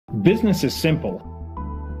Business is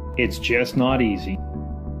simple. It's just not easy.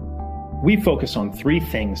 We focus on 3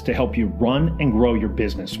 things to help you run and grow your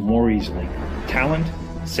business more easily: talent,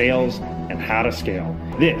 sales, and how to scale.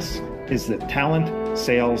 This is the Talent,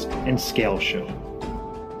 Sales, and Scale Show.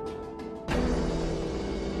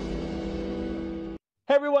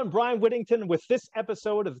 Hey everyone, Bryan Whittington with this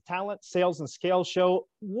episode of the Talent, Sales, and Scale Show.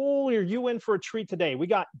 Are you in for a treat today? We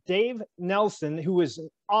got Dave Nelsen, who is an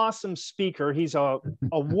awesome speaker. He's a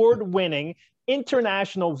award-winning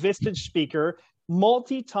international Vistage speaker,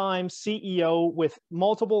 multi-time CEO with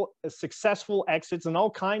multiple successful exits and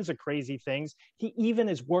all kinds of crazy things. He even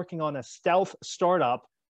is working on a stealth startup.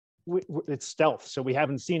 It's stealth, so we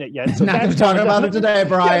haven't seen it yet. So not going to talk about it today,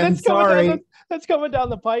 Bryan. Sorry. That's coming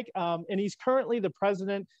down the pike. And he's currently the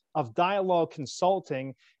president of Dialogue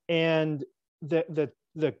Consulting. And the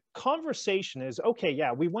conversation is, okay,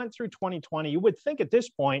 yeah, we went through 2020. You would think at this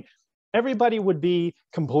point, everybody would be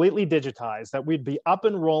completely digitized, that we'd be up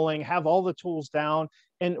and rolling, have all the tools down.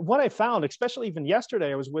 And what I found, especially even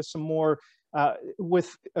yesterday, I was with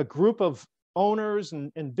with a group of owners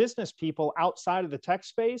and business people outside of the tech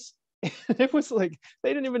space. It was like, they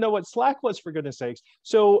didn't even know what Slack was, for goodness sakes.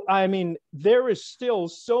 So, I mean, there is still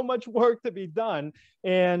so much work to be done.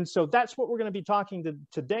 And so that's what we're going to be talking to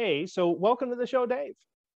today. So welcome to the show, Dave.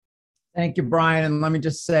 Thank you, Bryan. And let me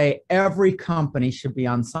just say, every company should be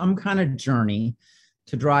on some kind of journey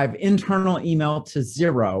to drive internal email to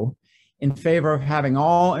zero in favor of having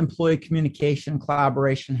all employee communication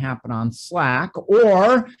collaboration happen on Slack,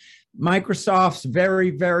 or Microsoft's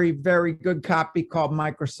very, very, very good copy called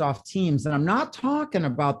Microsoft Teams. And I'm not talking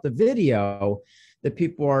about the video that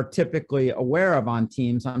people are typically aware of on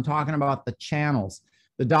Teams. I'm talking about the channels,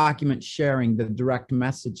 the document sharing, the direct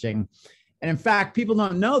messaging. And in fact, people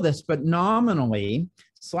don't know this, but nominally,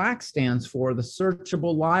 Slack stands for the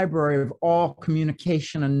Searchable Library of All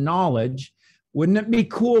Communication and Knowledge. Wouldn't it be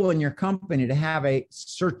cool in your company to have a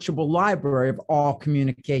searchable library of all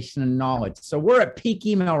communication and knowledge? So we're at peak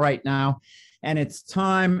email right now, and it's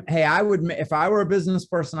time. Hey, if I were a business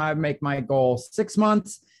person, I would make my goal 6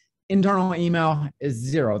 months. Internal email is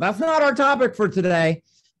 0. That's not our topic for today,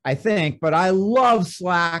 I think, but I love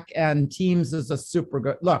Slack, and Teams is a super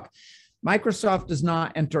good. Look, Microsoft does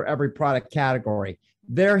not enter every product category.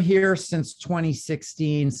 They're here since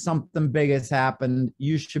 2016. Something big has happened.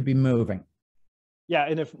 You should be moving. Yeah,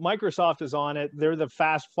 and if Microsoft is on it, they're the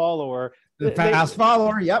fast follower. The fast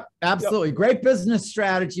follower, yep, absolutely. Yep. Great business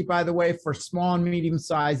strategy, by the way, for small and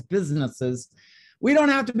medium-sized businesses. We don't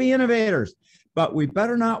have to be innovators, but we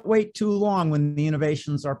better not wait too long when the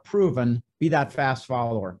innovations are proven. Be that fast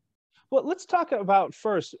follower. Well, let's talk about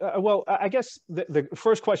first. I guess the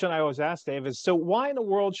first question I always ask, Dave, is, so why in the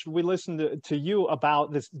world should we listen to you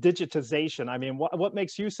about this digitization? I mean, what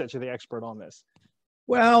makes you such the expert on this?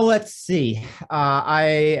 Well, let's see.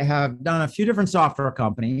 I have done a few different software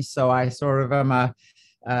companies, so I sort of am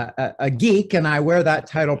a geek, and I wear that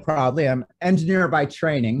title proudly. I'm an engineer by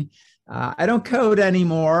training. I don't code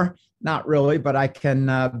anymore, not really, but I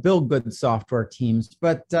can build good software teams.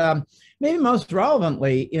 But maybe most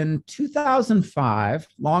relevantly, in 2005,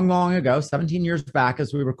 long ago, 17 years back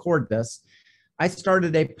as we record this, I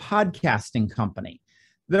started a podcasting company.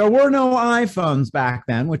 There were no iPhones back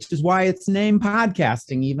then, which is why it's named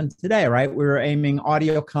podcasting even today, right? We were aiming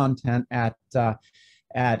audio content at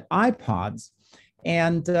iPods.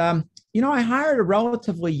 And, I hired a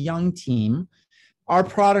relatively young team. Our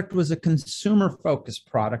product was a consumer-focused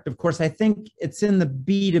product. Of course, I think it's in the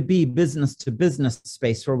B2B, business-to-business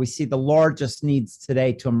space where we see the largest needs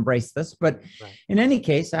today to embrace this. But in any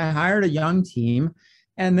case, I hired a young team,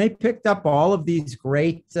 and they picked up all of these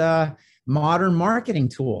great modern marketing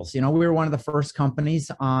tools. We were one of the first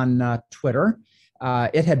companies on Twitter.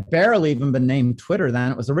 It had barely even been named Twitter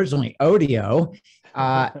then. It was originally Odeo.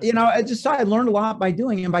 I learned a lot by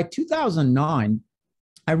doing it. And by 2009,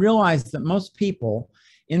 I realized that most people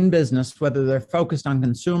in business, whether they're focused on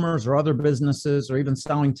consumers or other businesses or even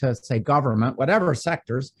selling to, say, government, whatever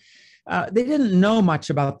sectors, they didn't know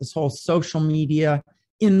much about this whole social media,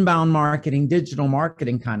 inbound marketing, digital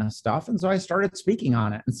marketing kind of stuff. And so I started speaking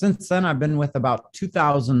on it. And since then, I've been with about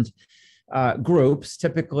 2,000 groups,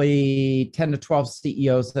 typically 10 to 12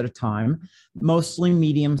 CEOs at a time, mostly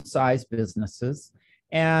medium-sized businesses.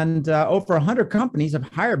 And over 100 companies have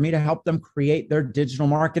hired me to help them create their digital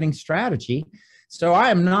marketing strategy. So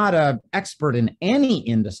I am not an expert in any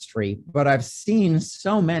industry, but I've seen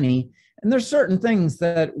so many, and there's certain things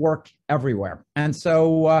that work everywhere. And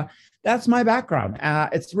so that's my background.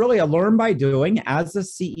 It's really a learn by doing as a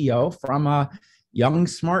CEO from a young,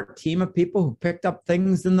 smart team of people who picked up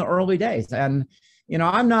things in the early days. And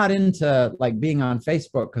I'm not into like being on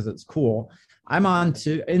Facebook because it's cool. I'm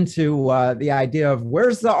into the idea of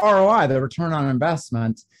where's the ROI, the return on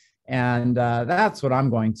investment, and that's what I'm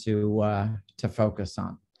going to focus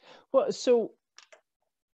on. Well, so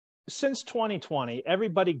since 2020,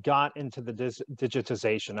 everybody got into the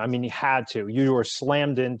digitization. I mean, you had to. You were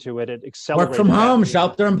slammed into it. It accelerated. Work from home,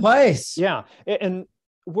 shelter in place. Yeah, and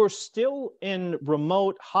we're still in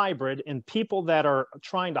remote hybrid, and people that are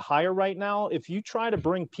trying to hire right now, if you try to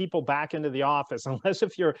bring people back into the office, unless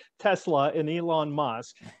if you're Tesla and Elon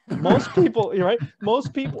Musk, most people, right?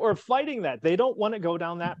 Most people are fighting that. They don't want to go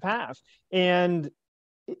down that path. And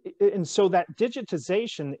so that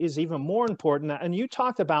digitization is even more important. And you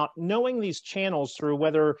talked about knowing these channels through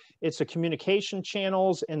whether it's a communication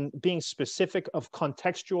channels and being specific of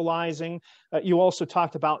contextualizing. You also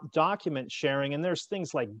talked about document sharing, and there's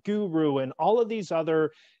things like Guru and all of these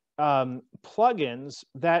other plugins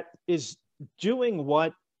that is doing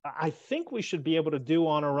what I think we should be able to do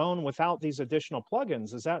on our own without these additional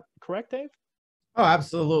plugins. Is that correct, Dave? Oh,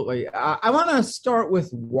 absolutely. I want to start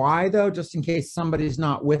with why, though, just in case somebody's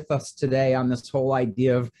not with us today on this whole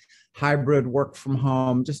idea of hybrid work from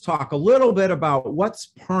home. Just talk a little bit about what's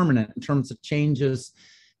permanent in terms of changes.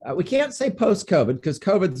 We can't say post-COVID because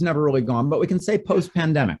COVID's never really gone, but we can say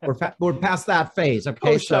post-pandemic. We're past that phase.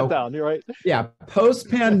 Okay, post-shutdown, you're right. Yeah,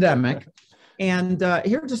 post-pandemic. And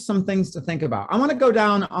here are just some things to think about. I want to go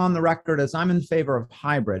down on the record as I'm in favor of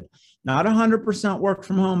hybrid. Not 100% work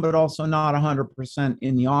from home, but also not 100%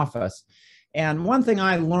 in the office. And one thing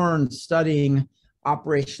I learned studying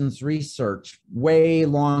operations research way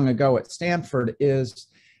long ago at Stanford is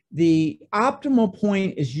the optimal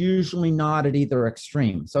point is usually not at either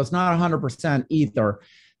extreme. So it's not 100% either.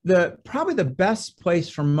 Probably the best place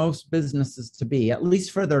for most businesses to be, at least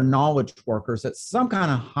for their knowledge workers, it's some kind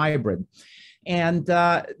of hybrid. And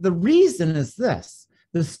the reason is this.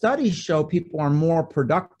 The studies show people are more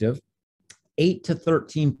productive, 8 to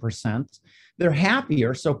 13%. They're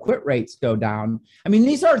happier, so quit rates go down. I mean,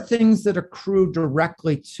 these are things that accrue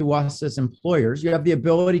directly to us as employers. You have the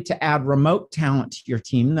ability to add remote talent to your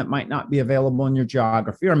team that might not be available in your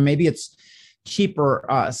geography, or maybe it's cheaper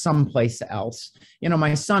someplace else.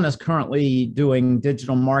 My son is currently doing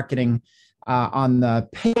digital marketing on the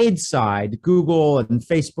paid side, Google and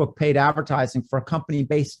Facebook paid advertising for a company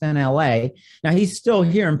based in LA. Now he's still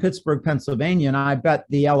here in Pittsburgh, Pennsylvania, and I bet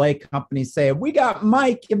the LA companies say, we got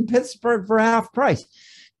Mike in Pittsburgh for half price,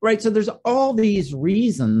 right? So there's all these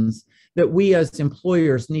reasons that we as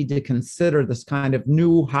employers need to consider this kind of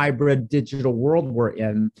new hybrid digital world we're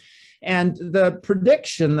in. And the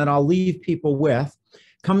prediction that I'll leave people with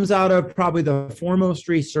comes out of probably the foremost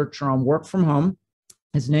researcher on work from home.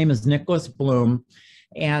 His name is Nicholas Bloom,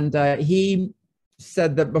 and he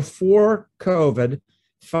said that before COVID,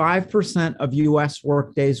 5% of U.S.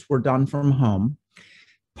 workdays were done from home.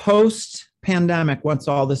 Post-pandemic, once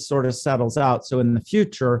all this sort of settles out, so in the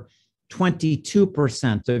future,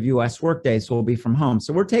 22% of U.S. workdays will be from home.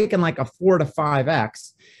 So we're taking like a 4 to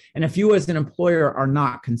 5x. And if you as an employer are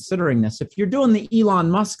not considering this, if you're doing the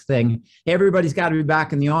Elon Musk thing, everybody's got to be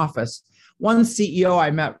back in the office. One CEO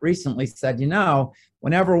I met recently said,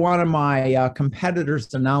 whenever one of my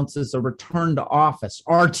competitors announces a return to office,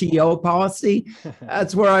 RTO policy,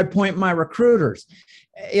 that's where I point my recruiters.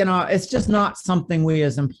 It's just not something we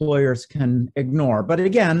as employers can ignore. But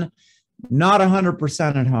again, not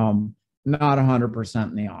 100% at home, not 100%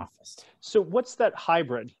 in the office. So what's that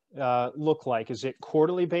hybrid look like? Is it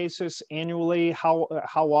quarterly basis, annually? How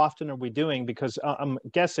often are we doing? Because I'm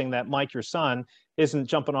guessing that Mike, your son, isn't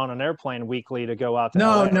jumping on an airplane weekly to go out to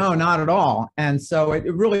LA. No, not at all. And so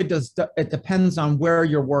it really does. It depends on where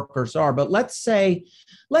your workers are. But let's say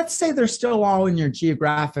they're still all in your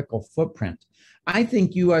geographical footprint. I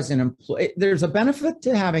think you as an employee, there's a benefit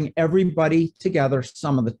to having everybody together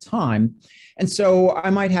some of the time. And so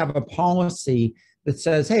I might have a policy that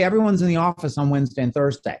says, hey, everyone's in the office on Wednesday and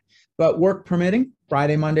Thursday, but work permitting,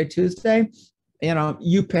 Friday, Monday, Tuesday,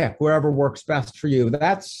 you pick wherever works best for you.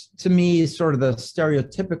 That's, to me, sort of the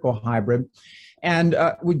stereotypical hybrid. And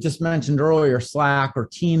we just mentioned earlier, Slack or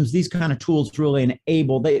Teams, these kind of tools really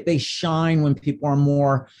enable, they shine when people are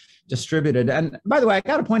more distributed. And by the way, I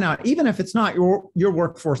got to point out, even if it's not your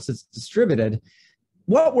workforce that's distributed,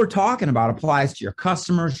 what we're talking about applies to your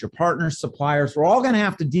customers, your partners, suppliers. We're all going to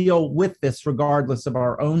have to deal with this regardless of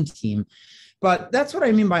our own team. But that's what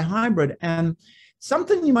I mean by hybrid. And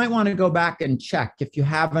something you might want to go back and check if you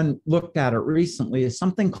haven't looked at it recently is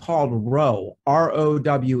something called R.O.W.E,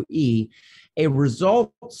 R-O.W.E, a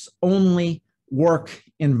results-only work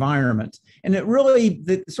environment. And it really,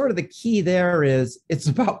 the sort of the key there is it's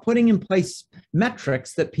about putting in place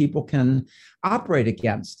metrics that people can operate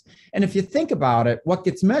against. And if you think about it, what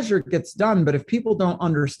gets measured gets done. But if people don't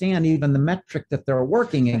understand even the metric that they're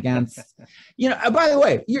working against, you know, by the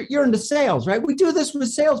way, you're into sales, right? We do this with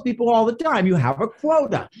salespeople all the time. You have a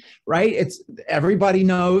quota, right? It's everybody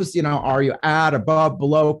knows, you know, are you at, above,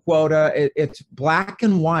 below quota? It's black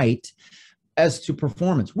and white as to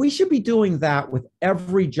performance. We should be doing that with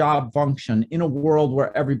every job function in a world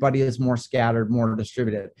where everybody is more scattered, more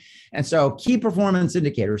distributed. And so key performance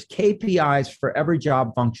indicators, KPIs for every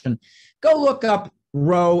job function. Go look up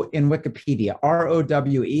R.O.W.E in Wikipedia,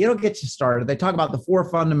 R-O.W.E. It'll get you started. They talk about the 4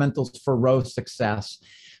 fundamentals for R.O.W.E success.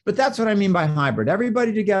 But that's what I mean by hybrid.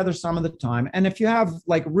 Everybody together some of the time. And if you have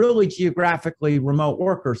like really geographically remote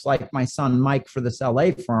workers, like my son Mike for this LA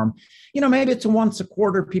firm, you know, maybe it's once a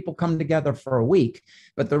quarter people come together for a week,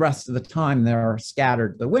 but the rest of the time they're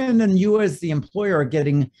scattered to the wind. And you as the employer are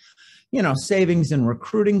getting, you know, savings in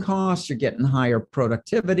recruiting costs, you're getting higher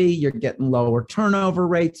productivity, you're getting lower turnover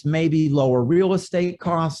rates, maybe lower real estate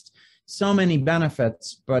costs, so many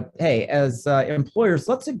benefits. But hey, as employers,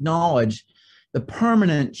 let's acknowledge the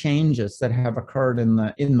permanent changes that have occurred in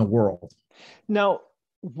the world. Now,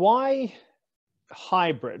 why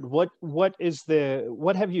hybrid? What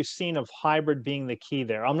have you seen of hybrid being the key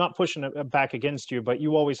there? I'm not pushing it back against you, but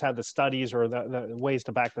you always had the studies or the ways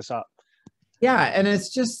to back this up. Yeah, and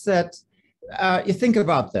it's just that you think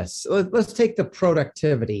about this. Let's take the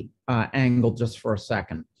productivity angle just for a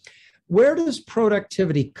second. Where does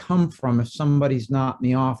productivity come from if somebody's not in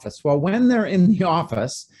the office? Well, when they're in the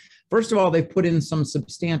office, first of all, they put in some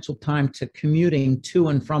substantial time to commuting to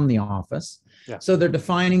and from the office. Yeah. So they're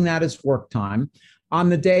defining that as work time. On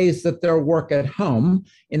the days that they're work at home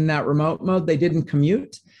in that remote mode, they didn't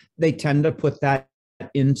commute. They tend to put that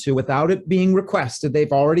into without it being requested.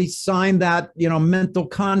 They've already signed that, you know, mental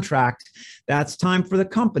contract. That's time for the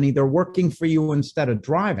company. They're working for you instead of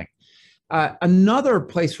driving. Another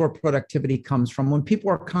place where productivity comes from, when people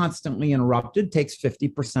are constantly interrupted, takes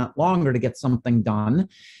 50% longer to get something done.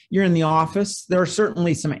 You're in the office. There are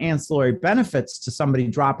certainly some ancillary benefits to somebody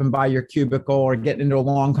dropping by your cubicle or getting into a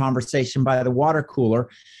long conversation by the water cooler,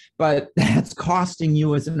 but that's costing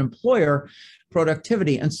you as an employer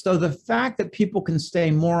productivity. And so the fact that people can stay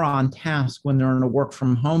more on task when they're in a work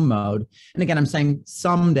from home mode, and again, I'm saying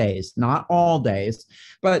some days, not all days,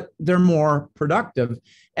 but they're more productive.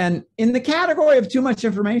 And in the category of too much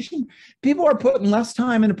information, people are putting less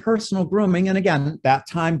time into personal grooming. And again, that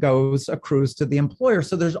time accrues to the employer.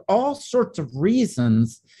 So there's all sorts of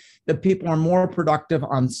reasons that people are more productive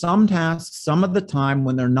on some tasks, some of the time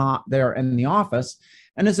when they're not there in the office.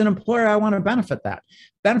 And as an employer, I want to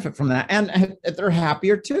benefit from that. And they're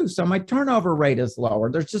happier too. So my turnover rate is lower.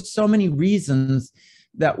 There's just so many reasons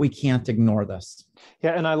that we can't ignore this.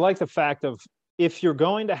 Yeah. And I like the fact of, if you're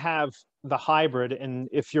going to have the hybrid, and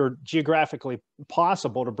if you're geographically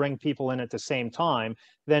possible to bring people in at the same time,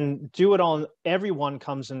 then do it on, everyone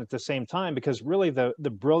comes in at the same time, because really the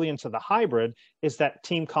brilliance of the hybrid is that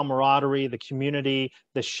team camaraderie, the community,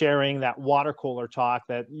 the sharing, that water cooler talk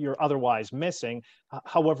that you're otherwise missing.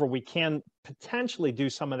 However, we can potentially do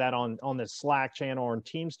some of that on the Slack channel or in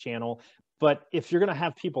Teams channel. But if you're going to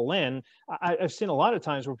have people in, I've seen a lot of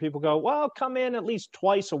times where people go, well, come in at least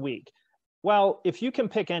twice a week. Well, if you can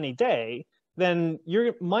pick any day, then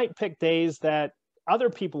you might pick days that other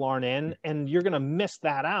people aren't in, and you're going to miss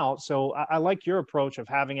that out. So I like your approach of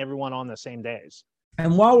having everyone on the same days.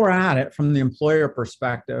 And while we're at it, from the employer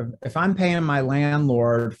perspective, if I'm paying my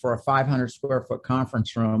landlord for a 500 square foot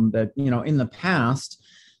conference room that, you know, in the past,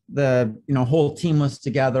 the, you know, whole team was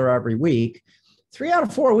together every week, 3 out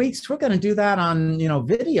of 4 weeks, we're going to do that on, you know,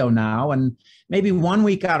 video now. And maybe 1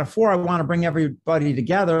 week out of 4, I want to bring everybody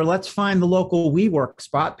together. Let's find the local WeWork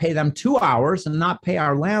spot, pay them 2 hours and not pay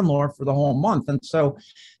our landlord for the whole month. And so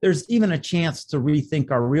there's even a chance to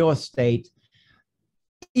rethink our real estate.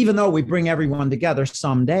 Even though we bring everyone together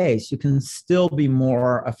some days, you can still be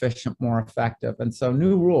more efficient, more effective. And so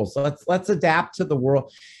new rules. Let's adapt to the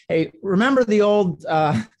world. Hey, remember the old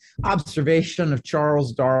observation of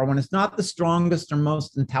Charles Darwin: it's not the strongest or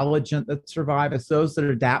most intelligent that survive, it's those that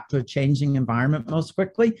adapt to a changing environment most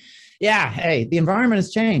quickly. Yeah, hey, the environment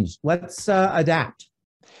has changed. Let's adapt.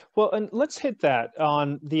 Well, and let's hit that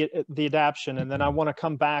on the adaption, and then I want to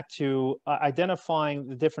come back to identifying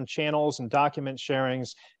the different channels and document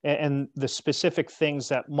sharings and the specific things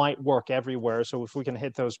that might work everywhere. So if we can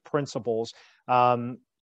hit those principles.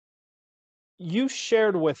 You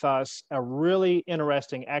shared with us a really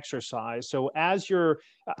interesting exercise. So as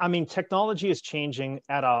technology is changing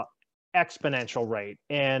at a exponential rate.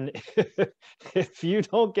 And if you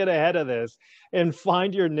don't get ahead of this and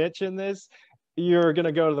find your niche in this, you're going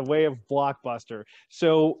to go to the way of Blockbuster.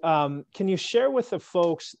 So can you share with the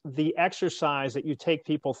folks the exercise that you take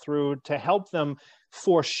people through to help them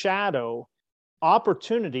foreshadow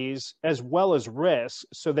opportunities as well as risks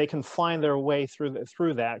so they can find their way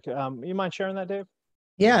through that? You mind sharing that, Dave?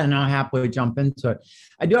 Yeah, and I'll happily jump into it.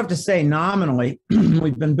 I do have to say, nominally,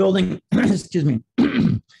 we've been building, excuse me.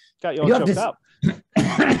 Got you all choked up.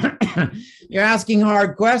 You're asking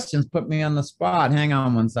hard questions, put me on the spot. Hang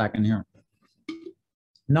on one second here.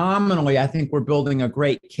 Nominally, I think we're building a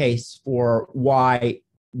great case for why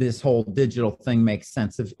this whole digital thing makes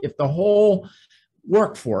sense. If the whole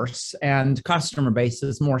workforce and customer base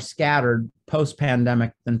is more scattered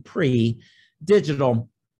post-pandemic than pre-digital,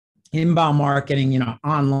 inbound marketing,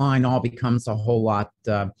 online all becomes a whole lot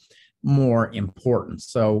more important.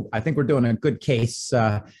 So I think we're doing a good case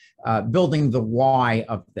building the why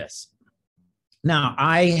of this. Now,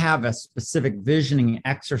 I have a specific visioning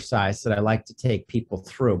exercise that I like to take people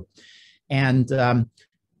through. And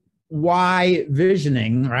why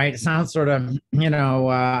visioning, right? It sounds sort of,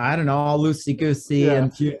 I don't know, all loosey-goosey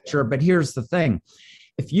and future, but here's the thing.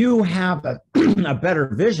 If you have a better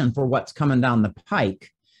vision for what's coming down the pike,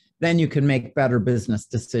 then you can make better business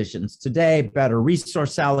decisions today, better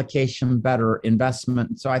resource allocation, better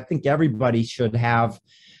investment. So I think everybody should have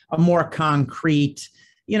a more concrete,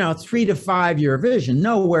 3 to 5 year vision,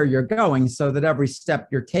 know where you're going so that every step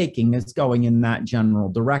you're taking is going in that general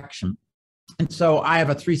direction. And so I have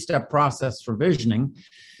a 3-step process for visioning.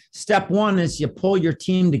 Step 1 is you pull your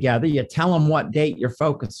team together, you tell them what date you're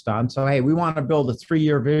focused on. So, hey, we want to build a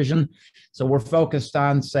 3-year vision. So we're focused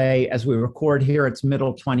on, say, as we record here, it's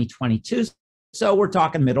middle 2022. So we're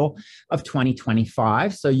talking middle of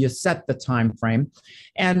 2025. So you set the time frame.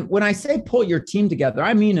 And when I say pull your team together,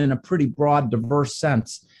 I mean in a pretty broad, diverse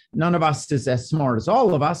sense. None of us is as smart as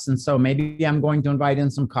all of us. And so maybe I'm going to invite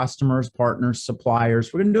in some customers, partners,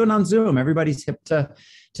 suppliers. We're going to do it on Zoom. Everybody's hip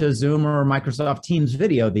to Zoom or Microsoft Teams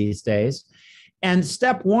video these days. And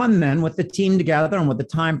step 1 then, with the team together and with the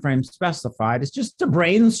time frame specified, is just to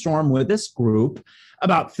brainstorm with this group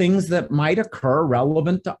about things that might occur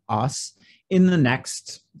relevant to us in the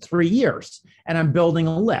next 3 years. And I'm building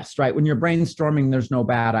a list, right? When you're brainstorming, there's no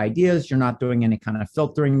bad ideas. You're not doing any kind of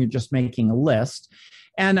filtering. You're just making a list.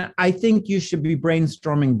 And I think you should be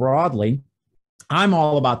brainstorming broadly. I'm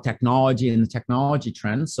all about technology and the technology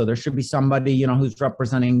trends. So there should be somebody, who's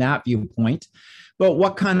representing that viewpoint. But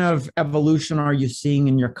what kind of evolution are you seeing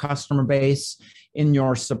in your customer base, in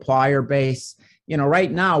your supplier base?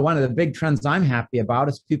 Right now, one of the big trends I'm happy about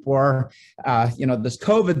is people are, this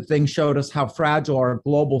COVID thing showed us how fragile our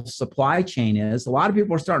global supply chain is. A lot of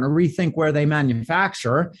people are starting to rethink where they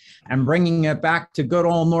manufacture and bringing it back to good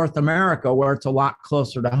old North America, where it's a lot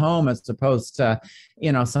closer to home as opposed to,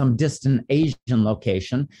 some distant Asian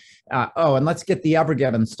location. And let's get the Ever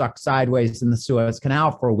Given stuck sideways in the Suez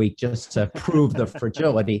Canal for a week just to prove the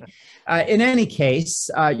fragility. In any case,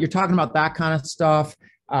 you're talking about that kind of stuff.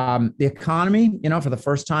 The economy, for the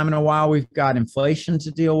first time in a while, we've got inflation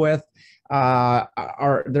to deal with.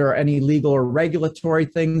 Are there any legal or regulatory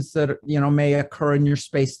things that, may occur in your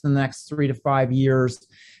space in the next 3 to 5 years?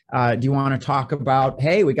 Do you want to talk about,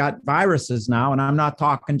 hey, we got viruses now, and I'm not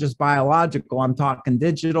talking just biological, I'm talking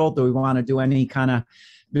digital. Do we want to do any kind of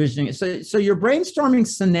visioning? So you're brainstorming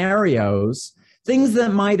scenarios, things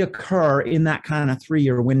that might occur in that kind of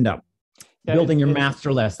 3-year window, building your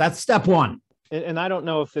master list. That's step 1. And I don't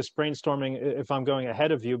know if this brainstorming, if I'm going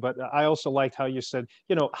ahead of you, but I also liked how you said,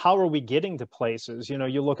 how are we getting to places?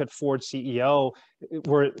 You look at Ford CEO,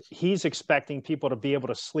 where he's expecting people to be able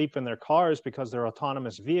to sleep in their cars because they're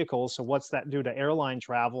autonomous vehicles. So what's that do to airline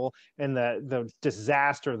travel and the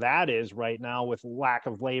disaster that is right now with lack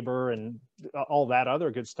of labor and all that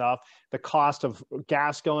other good stuff, the cost of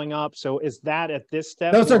gas going up. So is that at this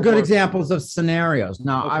step? Those are good examples of scenarios.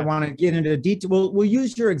 Now, okay. I want to get into detail. We'll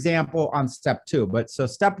use your example on step 2. But so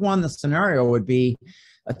step 1, the scenario would be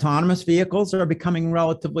autonomous vehicles are becoming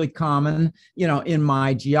relatively common, in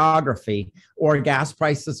my geography, or gas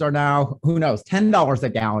prices are now, who knows, $10 a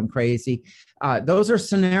gallon, crazy. Those are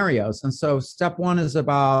scenarios. And so step 1 is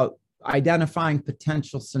about identifying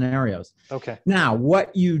potential scenarios. Okay. Now,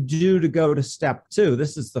 what you do to go to step 2,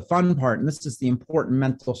 this is the fun part, and this is the important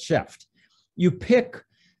mental shift. You pick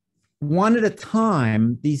one at a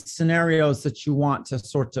time these scenarios that you want to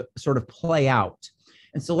sort of play out.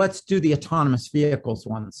 And so let's do the autonomous vehicles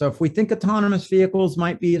one. So if we think autonomous vehicles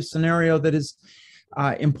might be a scenario that is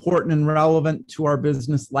important and relevant to our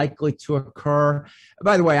business, likely to occur.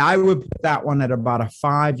 By the way, I would put that one at about a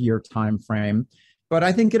 5-year time frame. But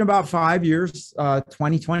I think in about 5 years,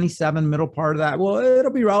 2027, middle part of that, well, it'll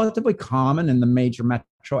be relatively common in the major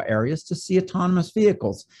metro areas to see autonomous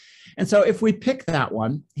vehicles. And so if we pick that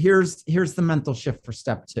one, here's the mental shift for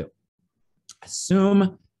step 2.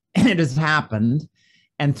 Assume it has happened,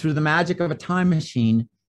 and through the magic of a time machine,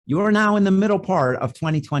 you are now in the middle part of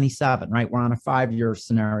 2027, right? We're on a 5-year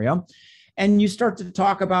scenario. And you start to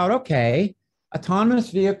talk about, okay,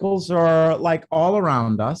 autonomous vehicles are like all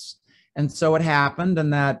around us. And so it happened,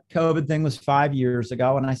 and that COVID thing was 5 years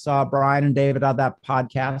ago. And I saw Bryan and David on that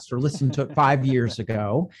podcast, or listened to it 5 years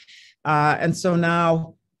ago. And so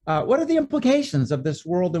now, what are the implications of this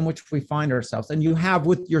world in which we find ourselves? And you have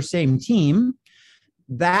with your same team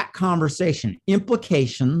that conversation,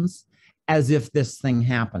 implications as if this thing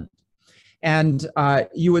happened. And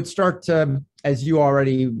you would start to, as you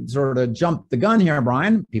already sort of jumped the gun here,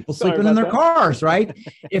 Bryan, people sleeping in their cars, right?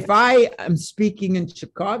 If I am speaking in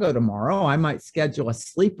Chicago tomorrow, I might schedule a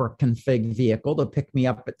sleeper config vehicle to pick me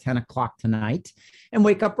up at 10 o'clock tonight and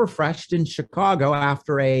wake up refreshed in Chicago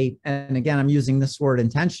after and again, I'm using this word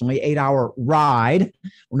intentionally, 8-hour ride.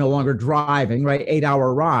 We're no longer driving, right?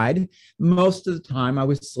 8-hour ride. Most of the time I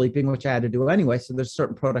was sleeping, which I had to do anyway. So there's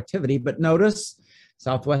certain productivity, but notice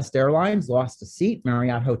Southwest Airlines lost a seat.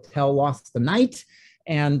 Marriott Hotel lost the night.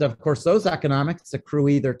 And of course, those economics accrue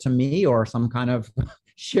either to me or some kind of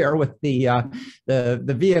share with the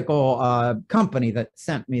vehicle company that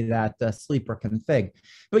sent me that sleeper config.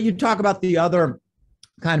 But you talk about the other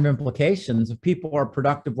kind of implications. If people are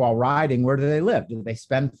productive while riding, where do they live? Do they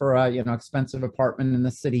spend for a expensive apartment in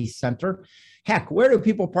the city center? Heck, where do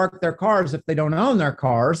people park their cars if they don't own their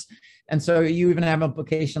cars? And so you even have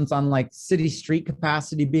implications on like city street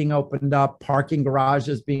capacity being opened up, parking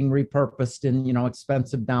garages being repurposed in,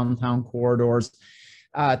 expensive downtown corridors.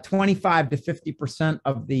 25 to 50%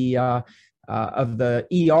 of the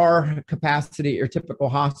ER capacity at your typical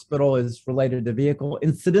hospital is related to vehicle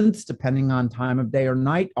incidents, depending on time of day or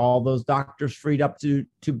night. All those doctors freed up to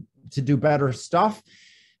do better stuff.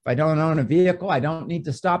 If I don't own a vehicle, I don't need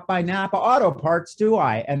to stop by Napa Auto Parts, do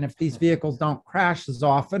I? And if these vehicles don't crash as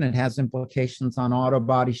often, it has implications on auto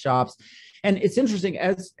body shops. And it's interesting,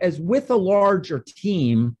 as with a larger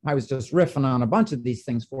team, I was just riffing on a bunch of these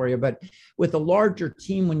things for you, but with a larger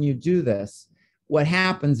team, when you do this, what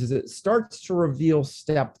happens is it starts to reveal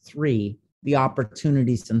step 3, the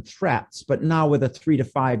opportunities and threats, but now with a 3 to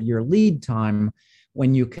 5 year lead time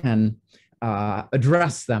when you can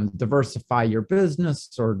address them, diversify your business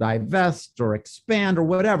or divest or expand or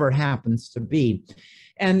whatever it happens to be.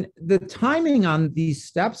 And the timing on these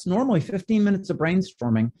steps, normally 15 minutes of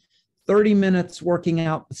brainstorming, 30 minutes working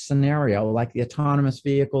out the scenario, like the autonomous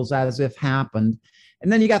vehicles as if happened.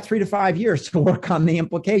 And then you got 3 to 5 years to work on the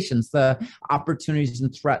implications, the opportunities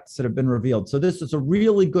and threats that have been revealed. So this is a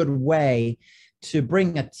really good way to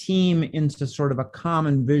bring a team into sort of a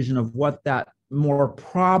common vision of what that more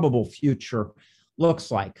probable future looks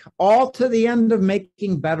like, all to the end of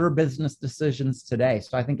making better business decisions today.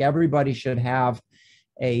 So I think everybody should have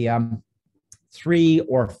a 3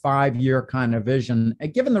 or 5 year kind of vision.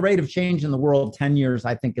 Given the rate of change in the world, 10 years,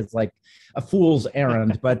 I think is like a fool's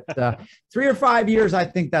errand, but 3 or 5 years, I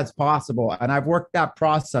think that's possible. And I've worked that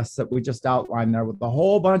process that we just outlined there with a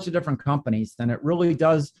whole bunch of different companies. And it really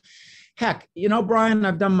does. Heck, Bryan,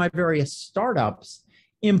 I've done my various startups.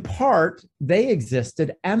 In part, they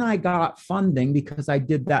existed and I got funding because I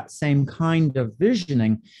did that same kind of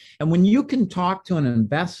visioning. And when you can talk to an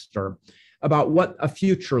investor about what a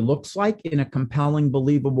future looks like in a compelling,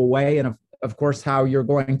 believable way, and of course, how you're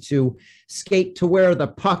going to skate to where the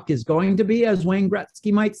puck is going to be, as Wayne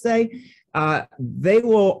Gretzky might say, they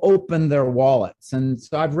will open their wallets. And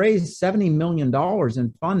so I've raised $70 million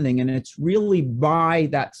in funding, and it's really by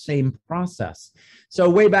that same process. So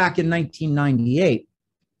way back in 1998,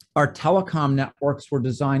 our telecom networks were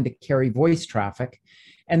designed to carry voice traffic,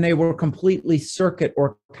 and they were completely circuit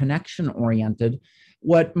or connection oriented.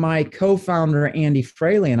 What my co-founder, Andy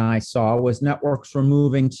Fraley, and I saw was networks were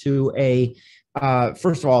moving to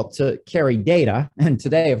first of all, to carry data. And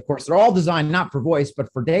today, of course, they're all designed not for voice,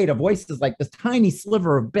 but for data. Voice is like this tiny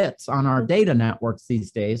sliver of bits on our data networks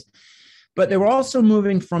these days. But they were also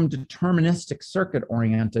moving from deterministic circuit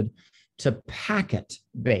oriented to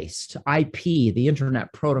packet-based IP, the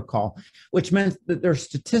internet protocol, which meant that they're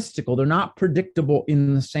statistical. They're not predictable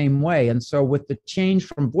in the same way. And so with the change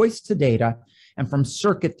from voice to data and from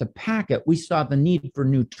circuit to packet, we saw the need for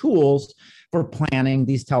new tools for planning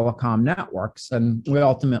these telecom networks. And we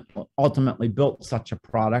ultimately built such a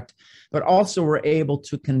product, but also were able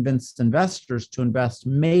to convince investors to invest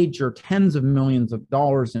major tens of millions of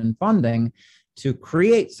dollars in funding to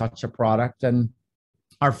create such a product. And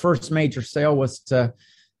our first major sale was to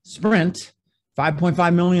Sprint,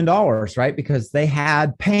 $5.5 million, right? Because they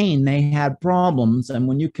had pain, they had problems. And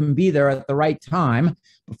when you can be there at the right time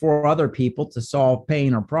before other people to solve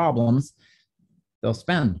pain or problems, they'll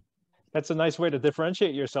spend. That's a nice way to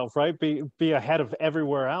differentiate yourself, right? Be ahead of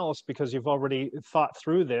everywhere else because you've already thought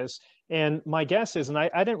through this. And my guess is, and I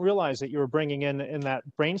didn't realize that you were bringing in that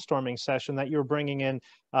brainstorming session, that you were bringing in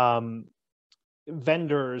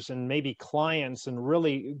vendors and maybe clients and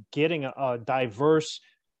really getting a diverse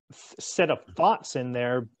set of thoughts in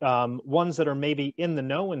there, ones that are maybe in the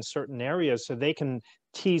know in certain areas so they can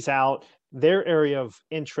tease out their area of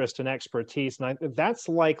interest and expertise. And that's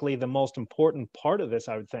likely the most important part of this,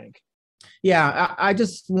 I would think. Yeah, I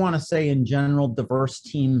just want to say in general, diverse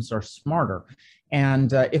teams are smarter.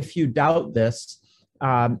 And if you doubt this,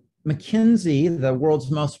 McKinsey, the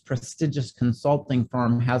world's most prestigious consulting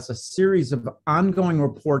firm, has a series of ongoing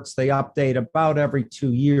reports they update about every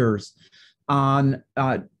 2 years on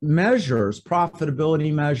measures,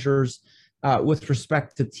 profitability measures with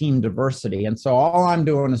respect to team diversity. And so all I'm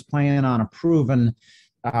doing is playing on a proven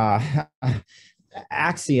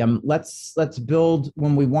axiom. Let's build,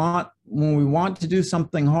 when we want to do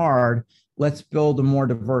something hard, let's build a more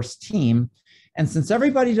diverse team. And since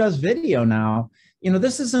everybody does video now,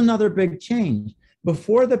 this is another big change.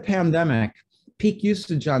 Before the pandemic, peak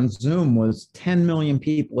usage on Zoom was 10 million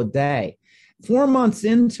people a day. 4 months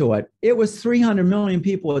into it, it was 300 million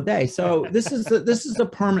people a day. So this is a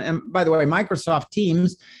permanent. And by the way, Microsoft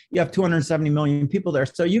Teams, you have 270 million people there.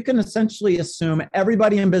 So you can essentially assume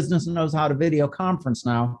everybody in business knows how to video conference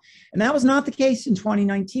now. And that was not the case in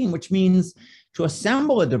 2019, which means to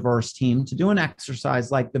assemble a diverse team, to do an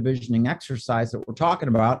exercise like the visioning exercise that we're talking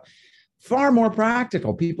about, far more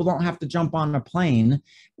practical. People don't have to jump on a plane,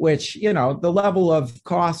 which, the level of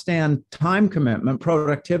cost and time commitment,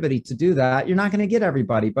 productivity to do that, you're not going to get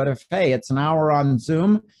everybody. But if, hey, it's an hour on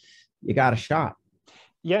Zoom, you got a shot.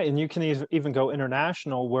 Yeah, and you can even go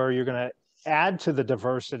international where you're going to add to the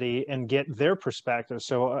diversity and get their perspective.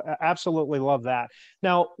 So absolutely love that.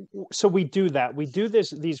 Now, so we do that. We do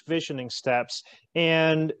these visioning steps,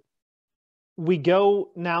 and we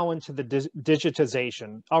go now into the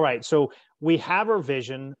digitization. All right, so we have our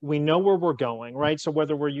vision, we know where we're going, right? So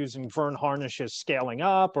whether we're using Vern Harnish's Scaling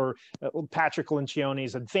Up or Patrick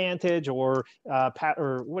Lencioni's Advantage or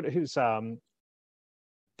who's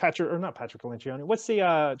Patrick, or not Patrick Lencioni, what's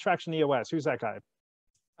the Traction EOS? Who's that guy?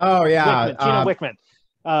 Oh yeah, Gino Wickman.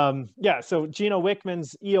 So Gino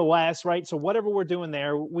Wickman's EOS, right? So whatever we're doing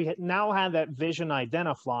there, we now have that vision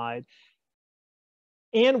identified.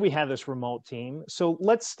 And we have this remote team. So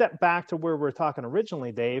let's step back to where we're talking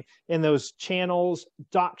originally, Dave, in those channels,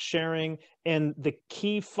 doc sharing, and the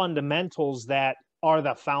key fundamentals that are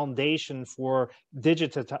the foundation for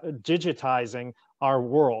digitizing our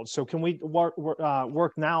world. So can we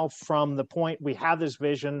work now from the point we have this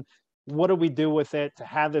vision? What do we do with it to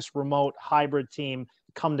have this remote hybrid team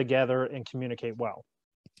come together and communicate well?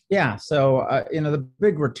 Yeah, so the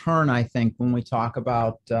big return, I think, when we talk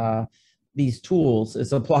about these tools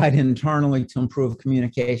is applied internally to improve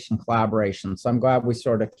communication, collaboration. So I'm glad we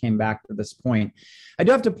sort of came back to this point. I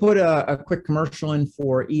do have to put a quick commercial in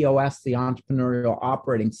for EOS, the Entrepreneurial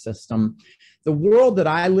Operating System. The world that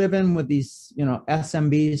I live in with these,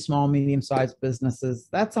 SMBs, small, medium-sized businesses,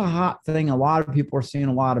 that's a hot thing. A lot of people are seeing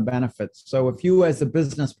a lot of benefits. So if you as a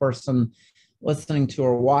business person listening to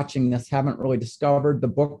or watching this haven't really discovered the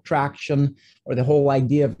book Traction or the whole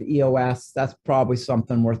idea of EOS, that's probably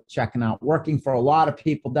something worth checking out. Working for a lot of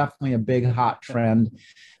people, definitely a big hot trend.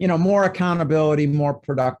 More accountability, more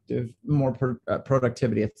productive, more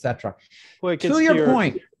productivity, etc. Well, to your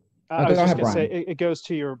point. I was just going to say, it goes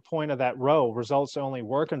to your point of that R.O.W.E, results only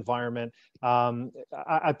work environment.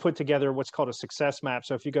 I put together what's called a success map.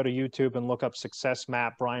 So if you go to YouTube and look up success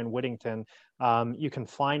map, Bryan Whittington, you can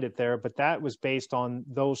find it there. But that was based on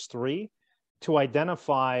those three to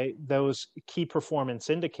identify those key performance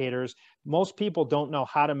indicators. Most people don't know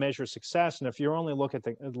how to measure success. And if you only look at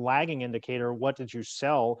the lagging indicator, what did you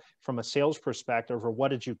sell from a sales perspective, or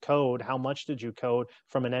what did you code? How much did you code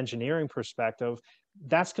from an engineering perspective?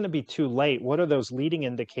 That's going to be too late. What are those leading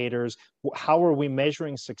indicators? How are we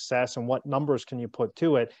measuring success, and what numbers can you put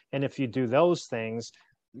to it? And if you do those things,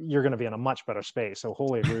 you're going to be in a much better space. So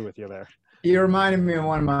wholly agree with you there. You reminded me of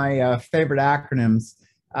one of my favorite acronyms.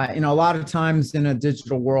 A lot of times in a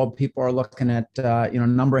digital world, people are looking at,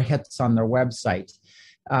 number of hits on their website.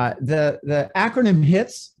 The acronym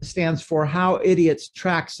HITS stands for How Idiots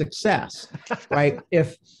Track Success, right?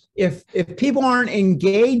 If people aren't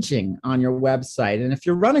engaging on your website, and if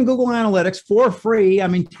you're running Google Analytics for free,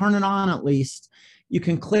 turn it on at least, you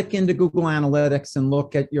can click into Google Analytics and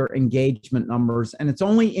look at your engagement numbers, and it's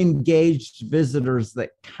only engaged visitors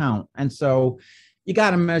that count. And so you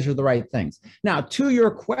got to measure the right things. Now, to your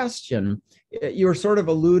question, you were sort of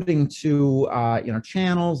alluding to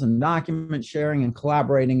channels and document sharing and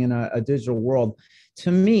collaborating in a digital world.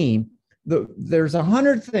 To me, there's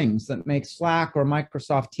 100 things that make Slack or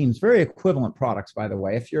Microsoft Teams very equivalent products, by the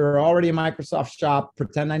way. If you're already a Microsoft shop,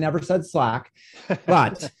 pretend I never said Slack.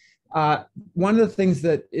 But one of the things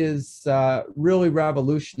that is really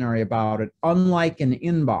revolutionary about it, unlike an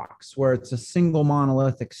inbox where it's a single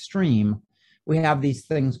monolithic stream, we have these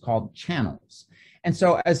things called channels. And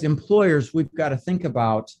so as employers, we've got to think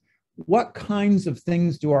about what kinds of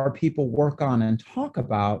things do our people work on and talk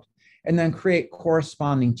about, and then create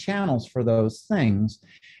corresponding channels for those things.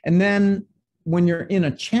 And then when you're in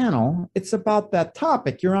a channel, it's about that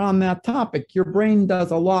topic. You're on that topic. Your brain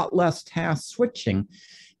does a lot less task switching.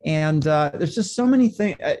 And there's just so many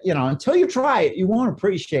things, until you try it, you won't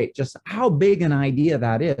appreciate just how big an idea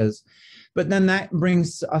that is. But then that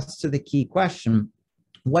brings us to the key question: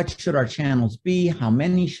 what should our channels be? How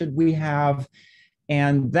many should we have?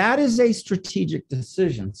 And that is a strategic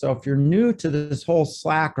decision. So if you're new to this whole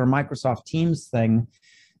Slack or Microsoft Teams thing,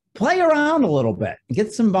 play around a little bit,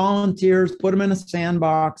 get some volunteers, put them in a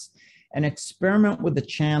sandbox, and experiment with the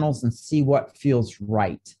channels and see what feels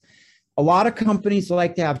right. A lot of companies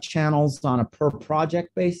like to have channels on a per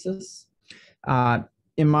project basis.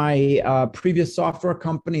 In my previous software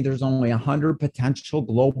company, there's only 100 potential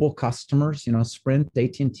global customers, Sprint,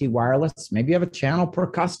 AT&T Wireless. Maybe you have a channel per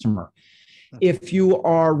customer. If you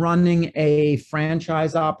are running a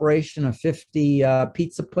franchise operation of 50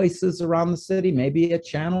 pizza places around the city, maybe a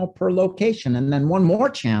channel per location, and then one more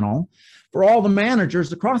channel for all the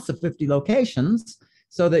managers across the 50 locations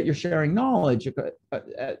so that you're sharing knowledge. Do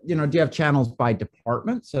you have channels by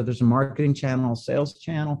department? So there's a marketing channel, sales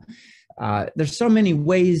channel. There's so many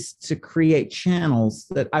ways to create channels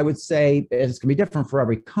that I would say it's going to be different for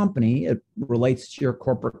every company. It relates to your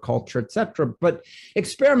corporate culture, et cetera, but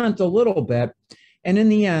experiment a little bit. And in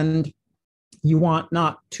the end, you want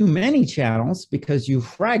not too many channels because you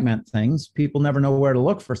fragment things. People never know where to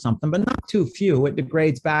look for something, but not too few. It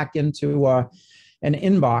degrades back into an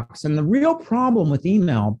inbox. And the real problem with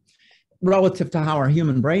email relative to how our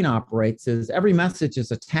human brain operates is every message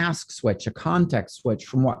is a task switch, a context switch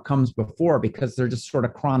from what comes before, because they're just sort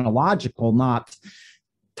of chronological, not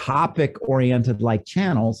topic oriented like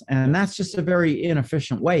channels. And that's just a very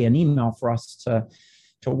inefficient way in email for us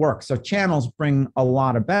to work. So channels bring a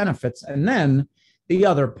lot of benefits. And then the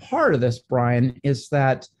other part of this, Bryan, is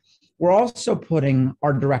that we're also putting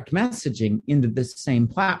our direct messaging into this same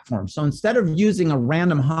platform. So instead of using a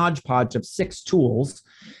random hodgepodge of 6 tools,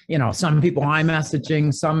 some people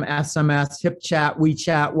iMessaging, some SMS, HipChat,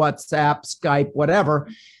 WeChat, WhatsApp, Skype, whatever,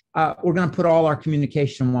 we're going to put all our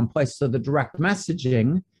communication in one place. So the direct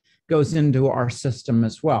messaging goes into our system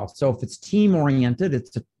as well. So if it's team oriented,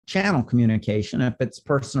 it's a channel communication. If it's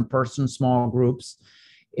person to person, small groups,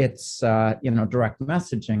 it's direct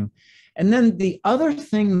messaging. And then the other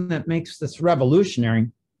thing that makes this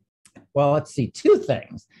revolutionary, well, let's see, 2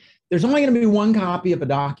 things. There's only going to be one copy of a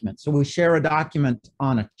document. So we share a document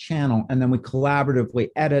on a channel, and then we collaboratively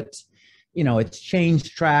edit. It's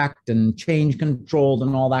change tracked and change controlled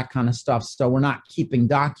and all that kind of stuff. So we're not keeping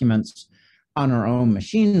documents on our own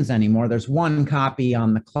machines anymore. There's one copy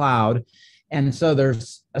on the cloud. And so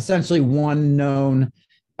there's essentially one known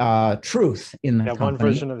truth in the company. One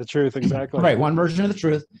version of the truth, exactly. Right, one version of the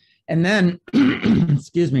truth. And then,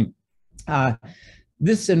 excuse me,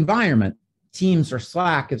 this environment, Teams or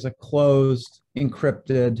Slack, is a closed,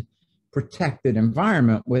 encrypted, protected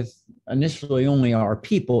environment with initially only our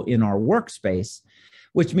people in our workspace,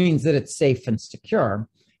 which means that it's safe and secure.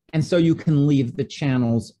 And so you can leave the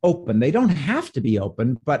channels open. They don't have to be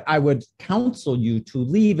open, but I would counsel you to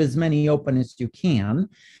leave as many open as you can.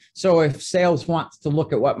 So if sales wants to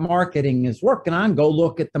look at what marketing is working on, go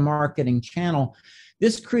look at the marketing channel.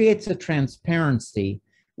 This creates a transparency,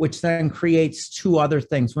 which then creates 2 other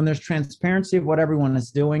things. When there's transparency of what everyone is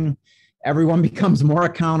doing, everyone becomes more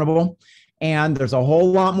accountable, and there's a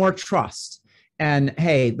whole lot more trust. And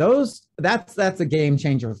hey, that's a game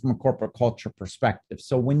changer from a corporate culture perspective.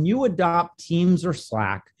 So when you adopt Teams or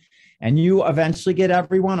Slack and you eventually get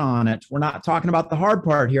everyone on it, we're not talking about the hard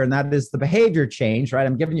part here, and that is the behavior change, right?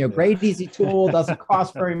 I'm giving you a great, easy tool, doesn't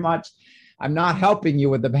cost very much. I'm not helping you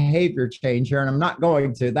with the behavior change here, and I'm not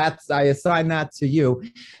going to. I assign that to you.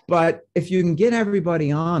 But if you can get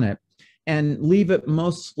everybody on it and leave it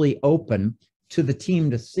mostly open to the team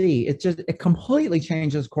to see, it completely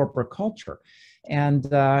changes corporate culture. And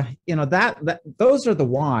those are the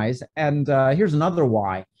whys. And here's another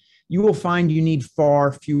why. You will find you need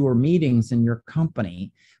far fewer meetings in your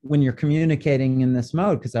company when you're communicating in this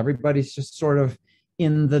mode, because everybody's just sort of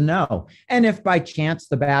in the know. And if by chance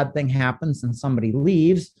the bad thing happens and somebody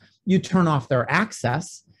leaves, you turn off their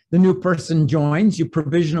access. The new person joins, you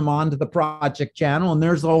provision them onto the project channel, and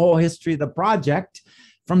there's the whole history of the project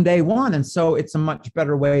from day one. And so it's a much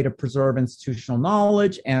better way to preserve institutional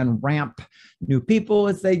knowledge and ramp new people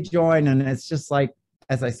as they join. And it's just like,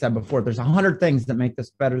 as I said before, there's 100 things that make this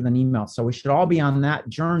better than email. So we should all be on that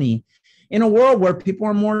journey in a world where people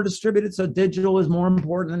are more distributed. So digital is more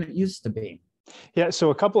important than it used to be. Yeah. So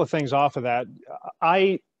a couple of things off of that.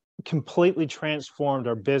 I completely transformed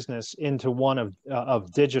our business into one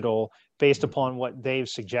of digital based upon what Dave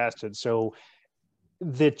suggested. So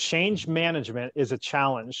the change management is a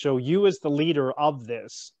challenge. So you as the leader of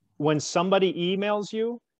this, when somebody emails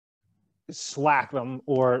you, Slack them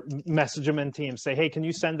or message them in Teams. Say, hey, can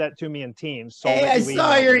you send that to me in Teams? So hey, I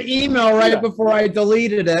saw your email right before I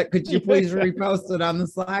deleted it. Could you please repost it on the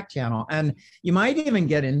Slack channel? And you might even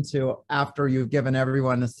get into, after you've given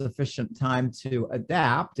everyone a sufficient time to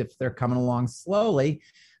adapt, if they're coming along slowly,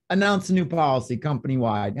 announce a new policy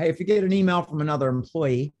company-wide. Hey, if you get an email from another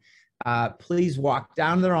employee, please walk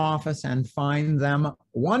down to their office and fine them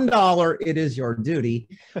 $1. It is your duty.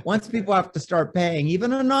 Once people have to start paying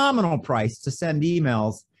even a nominal price to send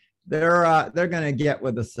emails, they're going to get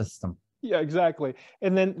with the system. Yeah, exactly.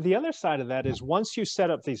 And then the other side of that is once you set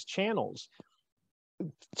up these channels,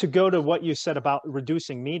 to go to what you said about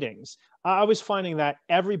reducing meetings, I was finding that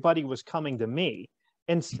everybody was coming to me.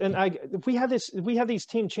 And we have these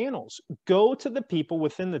team channels. Go to the people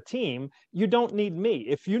within the team. You don't need me.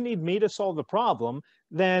 If you need me to solve the problem,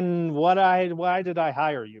 then why did I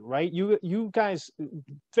hire you, right? You guys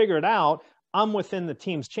figure it out. I'm within the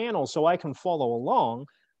team's channel, so I can follow along,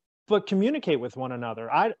 but communicate with one another.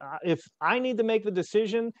 If I need to make the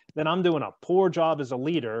decision, then I'm doing a poor job as a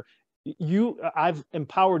leader. I've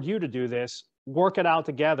empowered you to do this. Work it out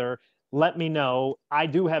together. Let me know. I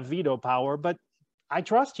do have veto power, but I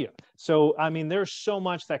trust you. So, I mean, there's so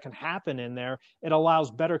much that can happen in there. It allows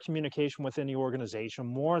better communication within the organization,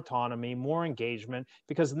 more autonomy, more engagement,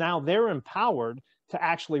 because now they're empowered to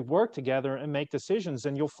actually work together and make decisions.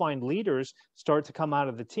 And you'll find leaders start to come out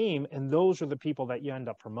of the team, and those are the people that you end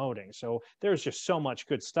up promoting. So there's just so much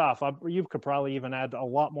good stuff. You could probably even add a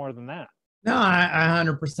lot more than that. No, I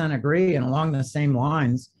 100% agree. And along the same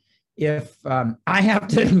lines, if I have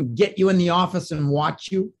to get you in the office and watch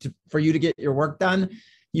you for you to get your work done,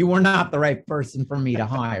 you were not the right person for me to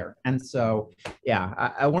hire. And so,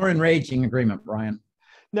 yeah, we're in raging agreement, Bryan.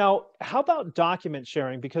 Now, how about document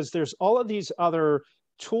sharing? Because there's all of these other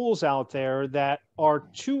tools out there that are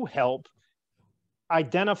to help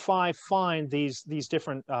identify, find these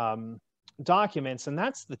different documents. And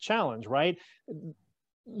that's the challenge, right?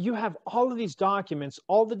 You have all of these documents,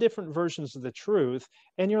 all the different versions of the truth,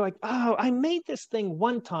 and you're like, oh, I made this thing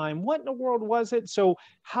one time. What in the world was it? So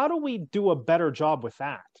how do we do a better job with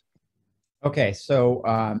that? Okay, so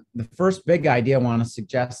the first big idea I want to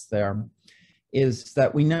suggest there is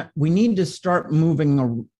that we need to start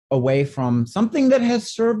moving away from something that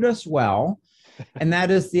has served us well, and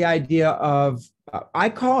that is the idea of, I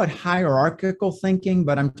call it hierarchical thinking,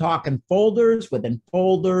 but I'm talking folders within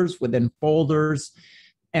folders within folders,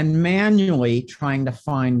 and manually trying to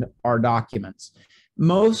find our documents.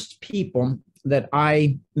 Most people that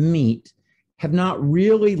I meet have not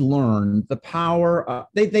really learned the power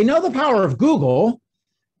they know the power of Google,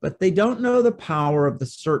 but they don't know the power of the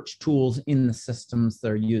search tools in the systems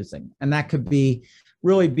they're using. And that could be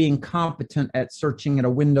really being competent at searching at a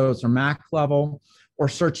Windows or Mac level, or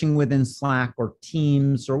searching within Slack or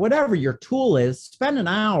Teams or whatever your tool is. Spend an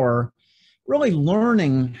hour really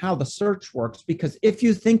learning how the search works, because if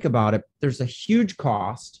you think about it, there's a huge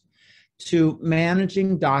cost to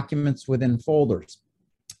managing documents within folders.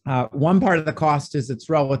 One part of the cost is it's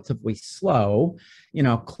relatively slow,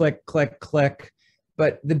 click, click, click.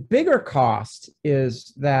 But the bigger cost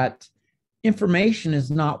is that information is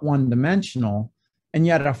not one-dimensional, and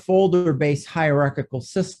yet a folder-based hierarchical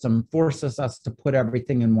system forces us to put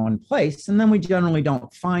everything in one place, and then we generally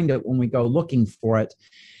don't find it when we go looking for it.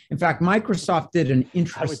 In fact, Microsoft did an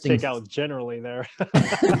interesting— I would take out generally there.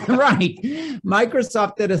 Right.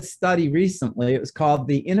 Microsoft did a study recently. It was called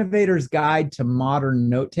The Innovator's Guide to Modern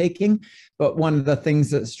Note-Taking. But one of the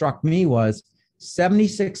things that struck me was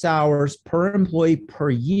 76 hours per employee per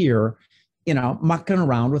year mucking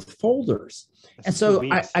around with folders. That's and so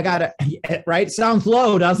I got to, right? Sounds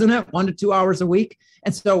low, doesn't it? 1 to 2 hours a week.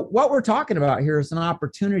 And so what we're talking about here is an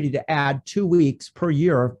opportunity to add 2 weeks per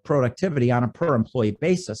year of productivity on a per employee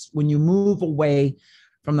basis when you move away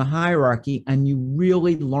from the hierarchy and you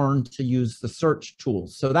really learn to use the search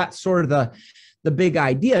tools. So that's sort of the big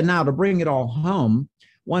idea. Now, to bring it all home,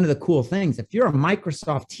 one of the cool things, if you're a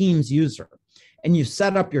Microsoft Teams user and you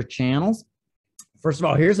set up your channels, first of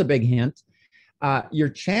all, here's a big hint. Your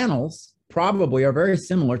channels probably are very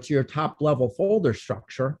similar to your top level folder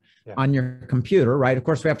structure on your computer, right? Of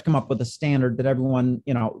course, we have to come up with a standard that everyone,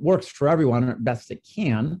 works for everyone best it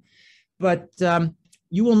can. But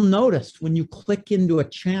you will notice when you click into a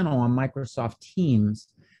channel on Microsoft Teams,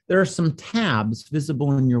 there are some tabs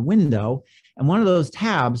visible in your window. And one of those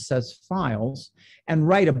tabs says Files. And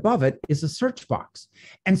right above it is a search box.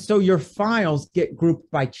 And so your files get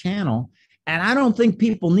grouped by channel. And I don't think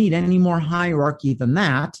people need any more hierarchy than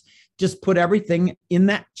that. Just put everything in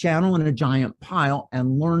that channel in a giant pile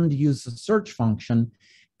and learn to use the search function.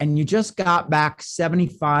 And you just got back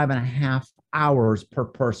 75.5 hours per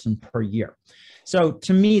person per year. So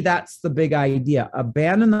to me, that's the big idea.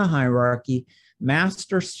 Abandon the hierarchy,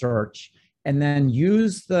 master search, and then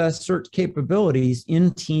use the search capabilities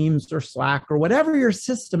in Teams or Slack or whatever your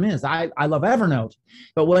system is. I love Evernote,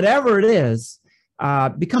 but whatever it is,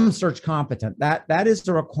 become search competent. That is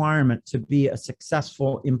the requirement to be a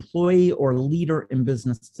successful employee or leader in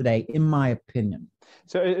business today, in my opinion.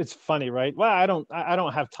 So it's funny, right? Well, I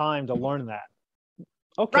don't have time to learn that.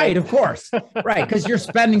 Okay. Right, of course. Right, because you're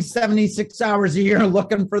spending 76 hours a year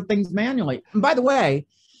looking for things manually. And by the way,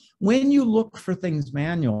 when you look for things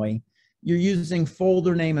manually, you're using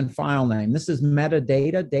folder name and file name. This is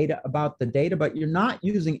metadata, data about the data, but you're not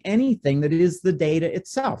using anything that is the data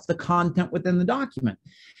itself, the content within the document.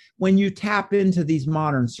 When you tap into these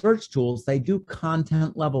modern search tools, they do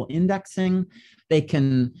content level indexing. They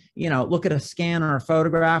can, look at a scan or a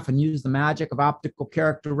photograph and use the magic of optical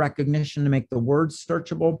character recognition to make the words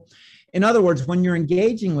searchable. In other words, when you're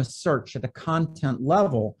engaging with search at a content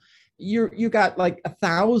level, you got like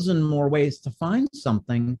 1,000 more ways to find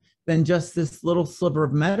something than just this little sliver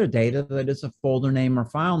of metadata that is a folder name or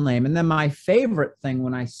file name. And then my favorite thing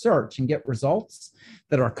when I search and get results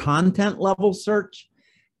that are content level search,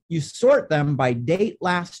 you sort them by date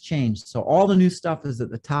last changed. So all the new stuff is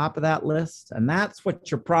at the top of that list, and that's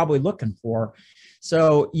what you're probably looking for.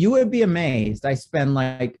 So you would be amazed. I spend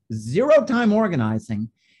like 0 time organizing,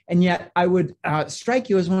 and yet I would strike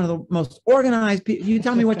you as one of the most organized people. You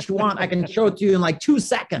tell me what you want, I can show it to you in like 2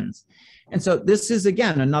 seconds. And so this is,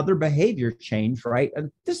 again, another behavior change, right?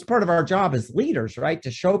 And this is part of our job as leaders, right?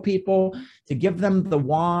 To show people, to give them the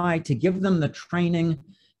why, to give them the training,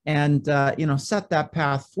 and set that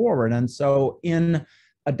path forward. And so in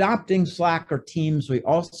adopting Slack or Teams, we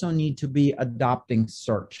also need to be adopting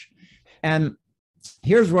search. And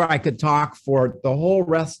here's where I could talk for the whole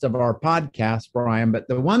rest of our podcast, Bryan, but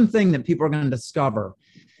the one thing that people are going to discover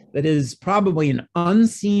that is probably an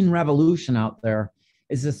unseen revolution out there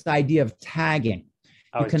is this idea of tagging.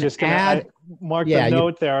 I was just going to mark the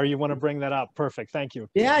note there. You want to bring that up? Perfect. Thank you.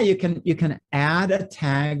 Yeah, you can add a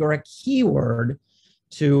tag or a keyword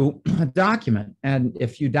to a document. And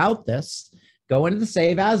if you doubt this, go into the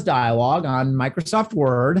Save As dialog on Microsoft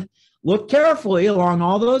Word, look carefully along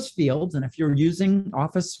all those fields. And if you're using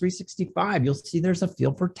Office 365, you'll see there's a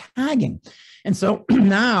field for tagging. And so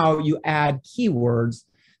now you add keywords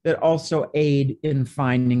that also aid in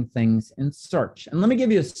finding things in search. And let me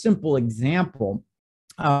give you a simple example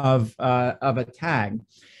of a tag.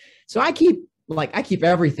 So I keep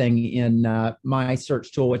everything in my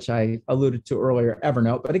search tool, which I alluded to earlier,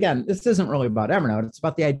 Evernote. But again, this isn't really about Evernote. It's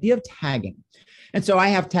about the idea of tagging. And so I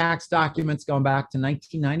have tax documents going back to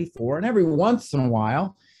 1994. And every once in a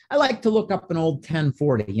while, I like to look up an old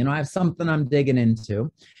 1040. I have something I'm digging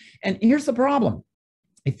into. And here's the problem.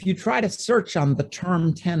 If you try to search on the term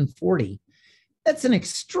 1040, that's an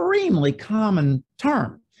extremely common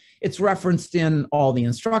term. It's referenced in all the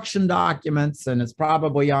instruction documents, and it's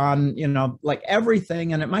probably on, like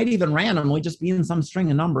everything, and it might even randomly just be in some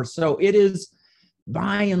string of numbers. So it is,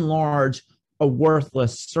 by and large, a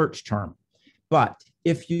worthless search term. But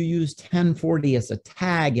if you use 1040 as a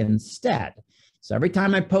tag instead, so every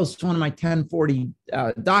time I post one of my 1040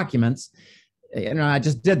 documents, I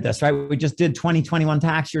just did this, right? We just did 2021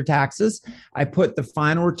 tax year taxes. I put the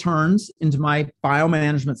final returns into my file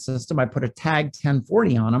management system. I put a tag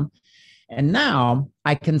 1040 on them. And now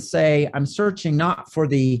I can say I'm searching not for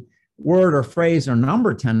the word or phrase or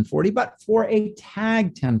number 1040, but for a tag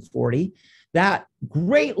 1040 That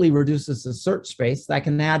greatly reduces the search space. I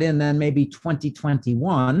can add in then maybe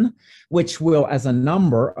 2021, which will, as a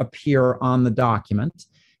number, appear on the document.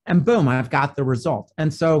 And boom, I've got the result.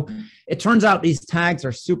 And so it turns out these tags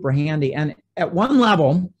are super handy. And at one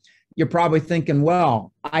level, you're probably thinking,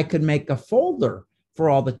 well, I could make a folder for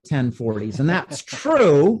all the 1040s. And that's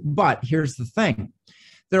true. But here's the thing.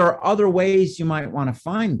 There are other ways you might want to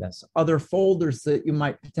find this, other folders that you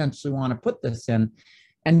might potentially want to put this in.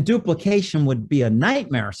 And duplication would be a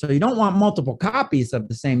nightmare. So you don't want multiple copies of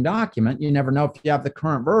the same document. You never know if you have the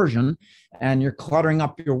current version and you're cluttering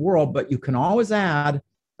up your world, but you can always add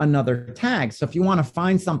another tag. So if you want to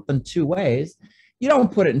find something two ways, you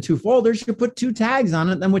don't put it in two folders, you put two tags on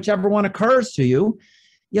it, then whichever one occurs to you,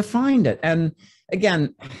 you find it. And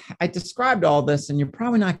again, I described all this and you're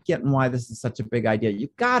probably not getting why this is such a big idea. You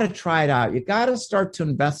got to try it out. You got to start to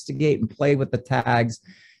investigate and play with the tags.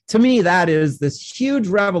 To me, that is this huge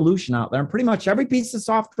revolution out there. And pretty much every piece of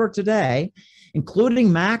software today,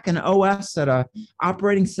 including Mac and OS at a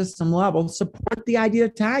operating system level, support the idea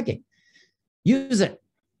of tagging. Use it.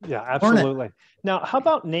 Yeah, absolutely. Now, how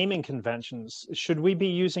about naming conventions? Should we be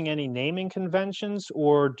using any naming conventions,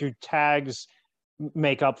 or do tags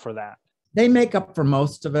make up for that? They make up for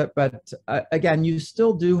most of it, but again, you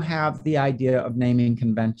still do have the idea of naming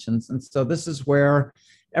conventions. And so this is where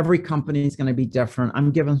every company is going to be different. I'm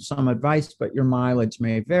giving some advice, but your mileage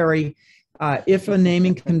may vary. If a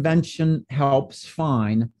naming convention helps,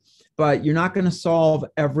 fine. But you're not going to solve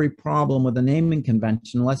every problem with a naming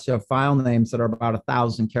convention unless you have file names that are about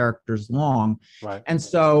 1,000 characters long. Right. And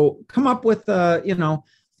so come up with a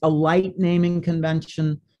light naming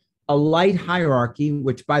convention, a light hierarchy,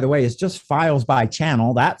 which by the way is just files by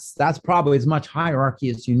channel. That's probably as much hierarchy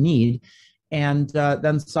as you need. And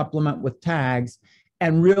then supplement with tags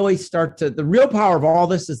and really start to, the real power of all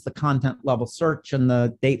this is the content level search and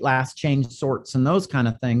the date last change sorts and those kind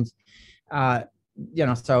of things.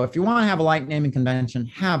 So if you want to have a light naming convention,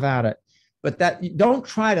 have at it, but that don't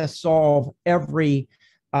try to solve every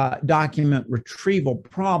document retrieval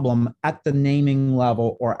problem at the naming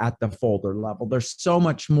level or at the folder level. There's so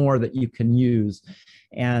much more that you can use.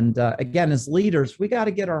 And again, as leaders, we got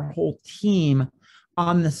to get our whole team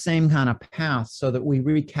on the same kind of path so that we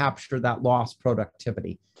recapture that lost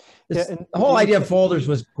productivity. The whole idea of folders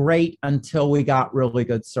was great until we got really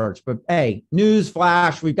good search. But hey, news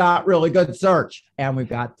flash, we got really good search and we've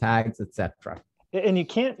got tags, etc. And you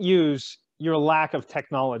can't use your lack of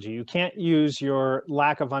technology. You can't use your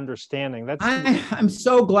lack of understanding. I'm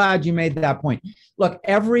so glad you made that point. Look,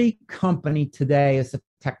 every company today is a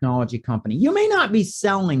technology company. You may not be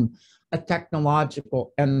selling a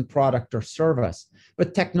technological end product or service,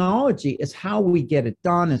 but technology is how we get it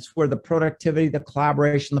done. It's where the productivity, the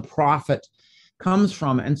collaboration, the profit comes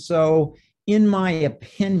from. And so in my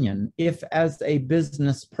opinion, if as a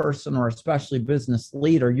business person or especially business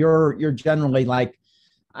leader, you're generally like,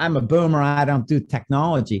 I'm a boomer, I don't do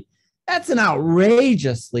technology. That's an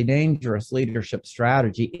outrageously dangerous leadership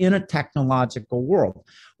strategy in a technological world.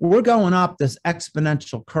 We're going up this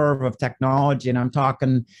exponential curve of technology, and I'm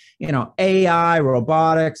talking, AI,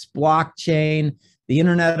 robotics, blockchain, the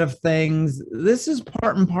Internet of Things. This is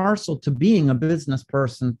part and parcel to being a business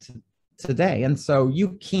person today. And so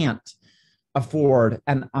you can't afford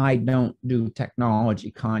an I don't do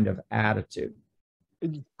technology kind of attitude.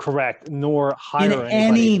 Correct. Nor hire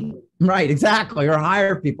anybody. Right, exactly. Or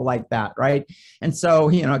hire people like that, right? And so,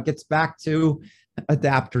 it gets back to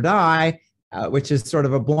adapt or die, which is sort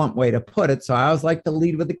of a blunt way to put it. So I always like to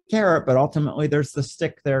lead with the carrot, but ultimately there's the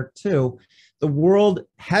stick there too. The world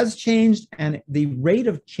has changed and the rate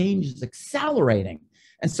of change is accelerating.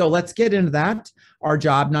 And so let's get into that. Our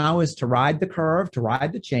job now is to ride the curve, to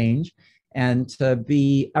ride the change, and to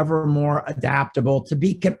be ever more adaptable, to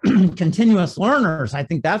be continuous learners. I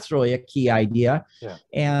think that's really a key idea. Yeah.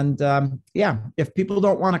 And if people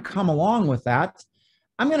don't want to come along with that,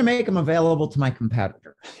 I'm going to make them available to my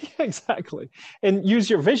competitor. Exactly. And use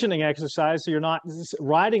your visioning exercise so you're not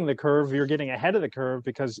riding the curve, you're getting ahead of the curve,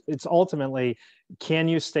 because it's ultimately, can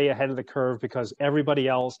you stay ahead of the curve because everybody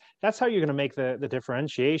else, that's how you're going to make the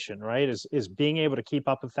differentiation, right? Is being able to keep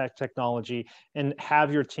up with that technology and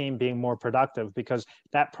have your team being more productive, because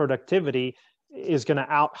that productivity is going to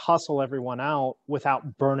out hustle everyone out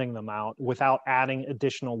without burning them out, without adding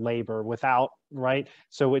additional labor, right?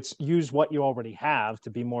 So it's use what you already have to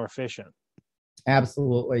be more efficient.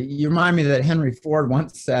 Absolutely. You remind me that Henry Ford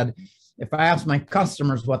once said, if I ask my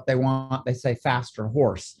customers what they want, they say faster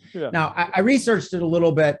horse. Yeah. Now, I researched it a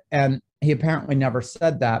little bit and he apparently never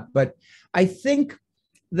said that, but I think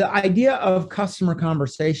the idea of customer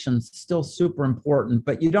conversations is still super important,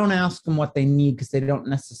 but you don't ask them what they need because they don't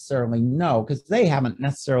necessarily know, because they haven't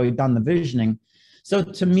necessarily done the visioning. So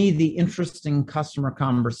to me, the interesting customer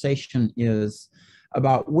conversation is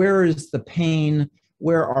about where is the pain,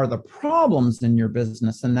 where are the problems in your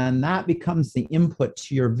business, and then that becomes the input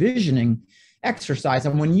to your visioning exercise.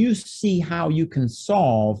 And when you see how you can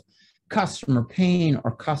solve customer pain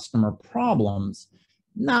or customer problems,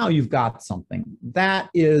 now you've got something. That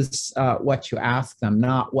is what you ask them,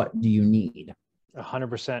 not what do you need.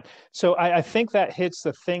 100%. So I think that hits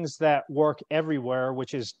the things that work everywhere,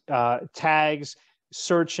 which is tags,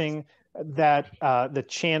 searching, that the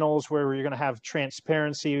channels where you're going to have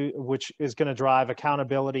transparency, which is going to drive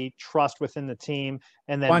accountability, trust within the team,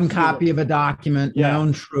 and then one copy of a document,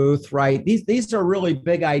 known truth, right? These are really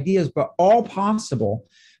big ideas, but all possible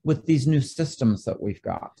with these new systems that we've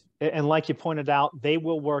got. And like you pointed out, they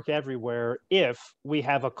will work everywhere if we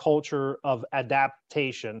have a culture of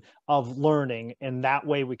adaptation, of learning, and that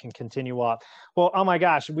way we can continue up. Well, oh my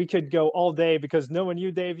gosh, we could go all day, because knowing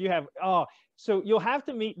you, Dave, you have, so you'll have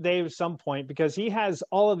to meet Dave at some point, because he has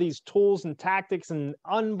all of these tools and tactics and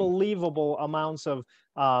unbelievable amounts of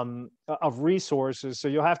resources. So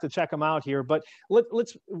you'll have to check him out here. But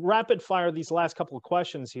let's rapid fire these last couple of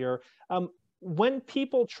questions here. When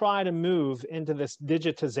people try to move into this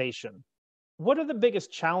digitization, what are the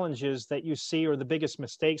biggest challenges that you see, or the biggest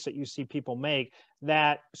mistakes that you see people make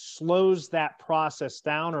that slows that process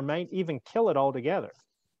down, or might even kill it altogether?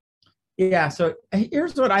 Yeah, so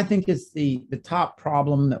here's what I think is the top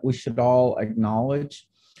problem that we should all acknowledge.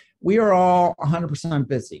 We are all 100%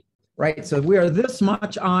 busy, right? So we are this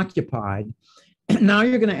much occupied. Now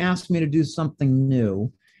you're going to ask me to do something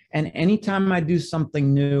new. And anytime I do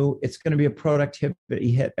something new, it's going to be a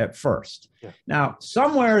productivity hit at first. Yeah. Now,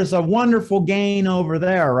 somewhere is a wonderful gain over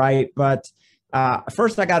there, right? But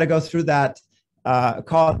first I got to go through that,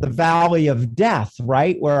 call it the valley of death,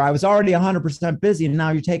 right? Where I was already 100% busy, and now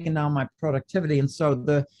you're taking down my productivity. And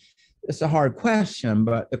so it's a hard question,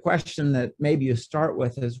 but the question that maybe you start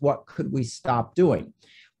with is, what could we stop doing?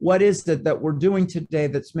 What is it that we're doing today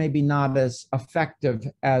that's maybe not as effective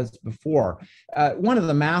as before? One of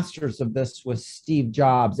the masters of this was Steve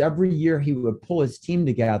Jobs. Every year he would pull his team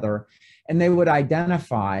together, and they would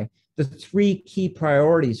identify the 3 key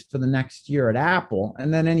priorities for the next year at Apple.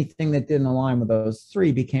 And then anything that didn't align with those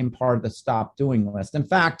 3 became part of the stop doing list. In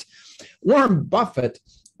fact, Warren Buffett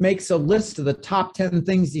makes a list of the top 10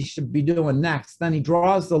 things he should be doing next. Then he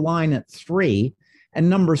draws the line at 3, and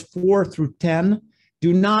numbers 4 through 10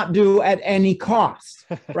 do not do at any cost,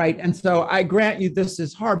 right? And so I grant you this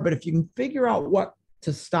is hard, but if you can figure out what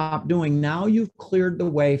to stop doing, now you've cleared the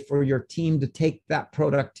way for your team to take that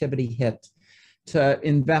productivity hit, to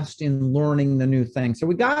invest in learning the new thing. So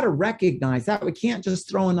we got to recognize that. We can't just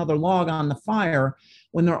throw another log on the fire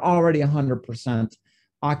when they're already 100%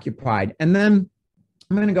 occupied. And then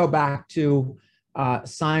I'm going to go back to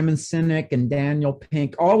Simon Sinek and Daniel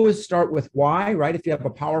Pink. Always start with why, right? If you have a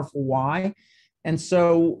powerful why. And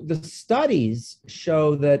so the studies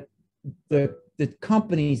show that the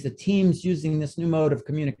companies, the teams using this new mode of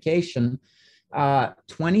communication,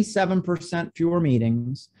 27% fewer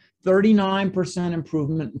meetings, 39%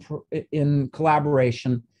 improvement in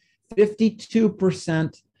collaboration,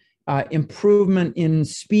 52% improvement in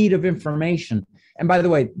speed of information. And by the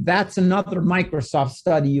way, that's another Microsoft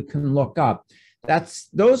study you can look up.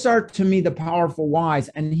 Those are, to me, the powerful whys.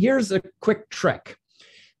 And here's a quick trick.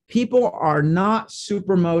 People are not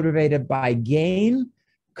super motivated by gain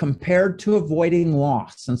compared to avoiding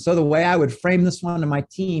loss. And so the way I would frame this one to my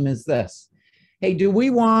team is this. Hey, do we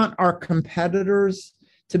want our competitors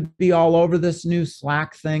to be all over this new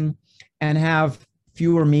Slack thing and have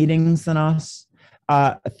fewer meetings than us?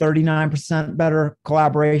 39% better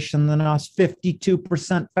collaboration than us,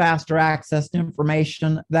 52% faster access to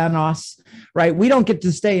information than us, right? We don't get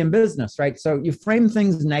to stay in business, right? So you frame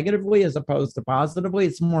things negatively as opposed to positively,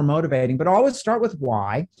 it's more motivating, but always start with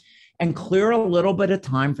why and clear a little bit of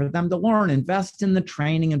time for them to learn. Invest in the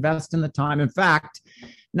training, invest in the time. In fact,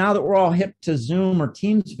 now that we're all hip to Zoom or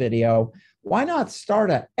Teams video, why not start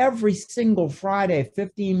every single Friday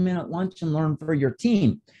 15-minute lunch and learn for your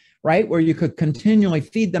team? Right? Where you could continually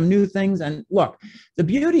feed them new things. And look, the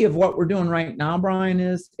beauty of what we're doing right now, Bryan,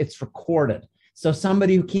 is it's recorded. So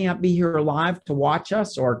somebody who can't be here live to watch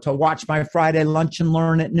us or to watch my Friday lunch and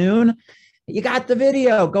learn at noon, you got the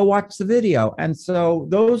video, go watch the video. And so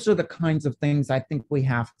those are the kinds of things I think we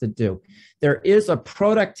have to do. There is a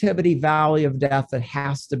productivity valley of death that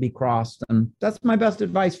has to be crossed. And that's my best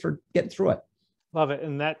advice for getting through it. Love it.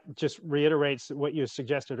 And that just reiterates what you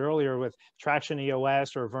suggested earlier with Traction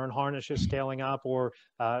EOS or Vern Harnish's scaling up, or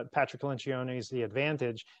Patrick Lencioni's The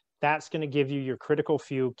Advantage. That's going to give you your critical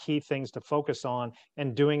few key things to focus on,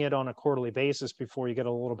 and doing it on a quarterly basis before you get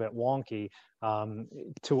a little bit wonky,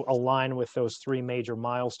 to align with those three major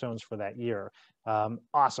milestones for that year.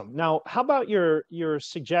 Awesome. Now, how about your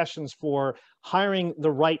suggestions for hiring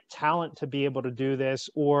the right talent to be able to do this,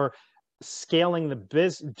 or scaling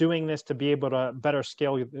the doing this to be able to better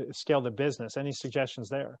scale the business? Any suggestions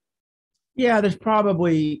there? Yeah, there's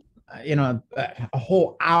probably a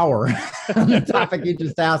whole hour on the topic you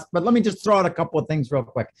just asked, but let me just throw out a couple of things real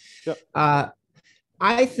quick. Yep.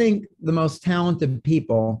 I think the most talented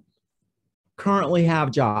people currently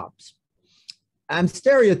have jobs. I'm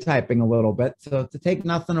stereotyping a little bit, so to take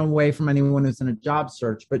nothing away from anyone who's in a job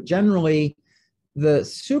search, but generally the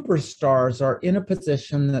superstars are in a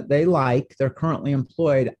position that they like, they're currently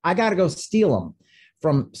employed. I got to go steal them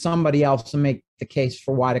from somebody else and make the case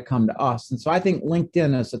for why to come to us. And so I think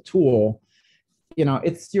LinkedIn as a tool,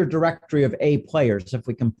 it's your directory of A players, if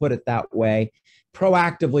we can put it that way.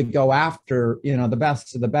 Proactively go after, the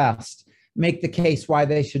best of the best, make the case why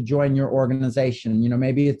they should join your organization.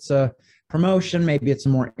 Maybe it's a promotion, maybe it's a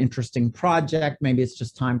more interesting project, maybe it's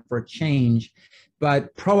just time for a change.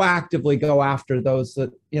 But proactively go after those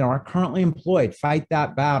that are currently employed, fight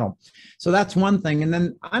that battle. So that's one thing. And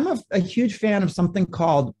then I'm a huge fan of something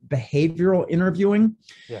called behavioral interviewing.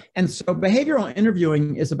 Yeah. And so behavioral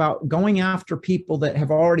interviewing is about going after people that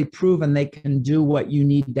have already proven they can do what you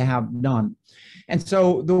need to have done. And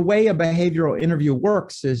so the way a behavioral interview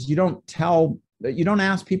works is you don't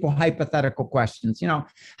ask people hypothetical questions.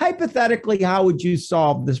 Hypothetically, how would you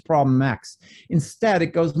solve this problem X? Instead, it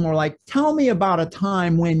goes more like, tell me about a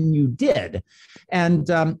time when you did. And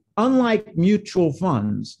unlike mutual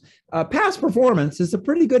funds, past performance is a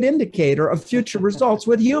pretty good indicator of future results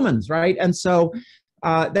with humans, right? And so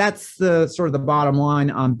that's the sort of the bottom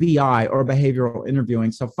line on BI, or behavioral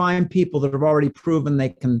interviewing. So find people that have already proven they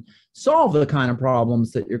can solve the kind of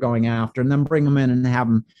problems that you're going after, and then bring them in and have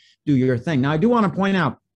them do your thing. Now, I do want to point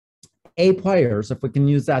out A players, if we can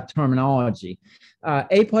use that terminology.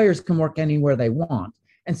 A players can work anywhere they want.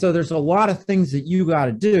 And so there's a lot of things that you got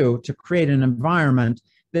to do to create an environment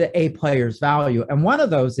that A players value. And one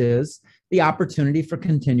of those is the opportunity for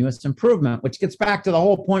continuous improvement, which gets back to the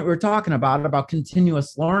whole point we were talking about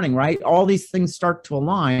continuous learning, right? All these things start to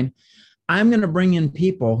align. I'm going to bring in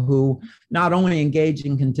people who not only engage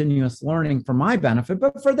in continuous learning for my benefit,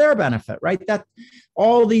 but for their benefit, right? That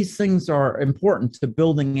all these things are important to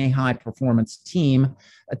building a high performance team,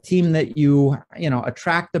 a team that you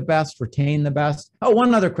attract the best, retain the best. Oh,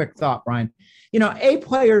 one other quick thought, Bryan. A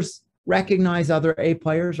players recognize other A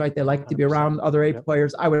players, right? They like to be around other A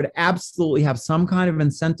players. I would absolutely have some kind of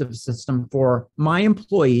incentive system for my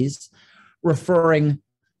employees referring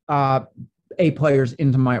A players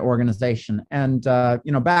into my organization. And,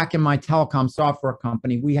 back in my telecom software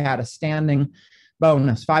company, we had a standing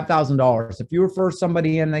bonus, $5,000. If you refer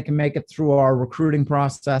somebody in, they can make it through our recruiting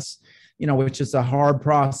process, which is a hard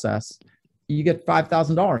process, you get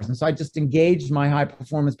 $5,000. And so I just engaged my high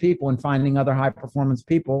performance people in finding other high performance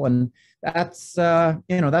people. And that's,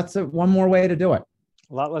 one more way to do it.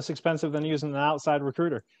 A lot less expensive than using an outside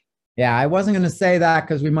recruiter. Yeah, I wasn't going to say that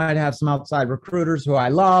because we might have some outside recruiters who I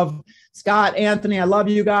love. Scott, Anthony, I love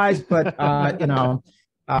you guys, but, a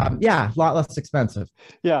lot less expensive.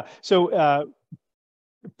 Yeah. So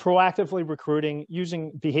proactively recruiting,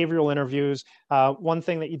 using behavioral interviews. One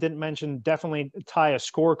thing that you didn't mention, definitely tie a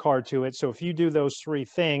scorecard to it. So if you do those three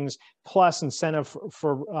things, plus incentive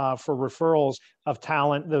for referrals of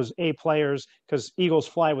talent, those A players, because Eagles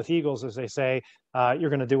fly with Eagles, as they say,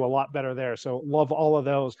 you're going to do a lot better there. So love all of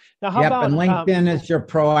those. Now, how about and LinkedIn is your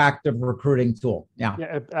proactive recruiting tool.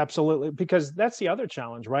 Yeah, absolutely. Because that's the other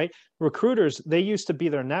challenge, right? Recruiters, they used to be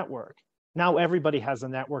their network. Now everybody has a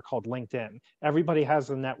network called LinkedIn. Everybody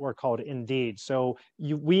has a network called Indeed. So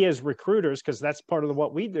we as recruiters, because that's part of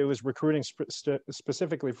what we do is recruiting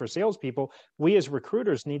specifically for salespeople, we as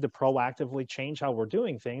recruiters need to proactively change how we're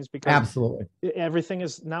doing things, because absolutely everything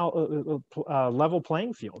is now a level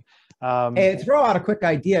playing field. Hey, throw out a quick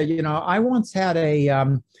idea. I once had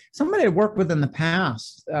somebody I worked with in the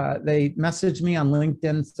past. They messaged me on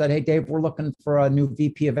LinkedIn, said, "Hey, Dave, we're looking for a new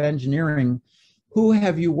VP of engineering. Who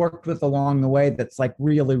have you worked with along the way that's like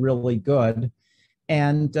really, really good?"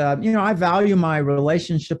 And, I value my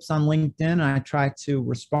relationships on LinkedIn. I try to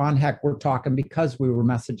respond. Heck, we're talking because we were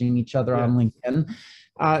messaging each other on LinkedIn.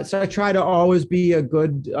 So I try to always be a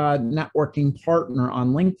good networking partner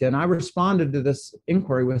on LinkedIn. I responded to this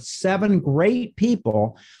inquiry with 7 great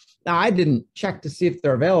people Now, I didn't check to see if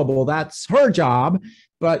they're available. That's her job,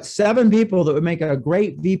 but 7 people that would make a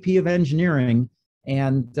great VP of engineering.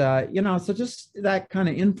 And, so just that kind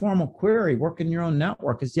of informal query, work in your own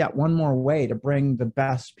network is yet one more way to bring the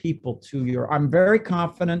best people to I'm very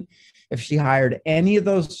confident if she hired any of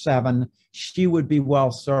those 7, she would be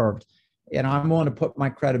well served. And I'm willing to put my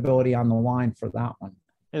credibility on the line for that one.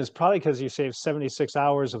 And it's probably because you saved 76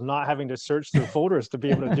 hours of not having to search through folders to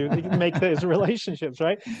be able to make those relationships,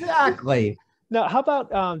 right? Exactly. Now, how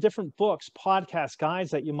about different books, podcasts,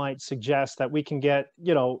 guides that you might suggest that we can get,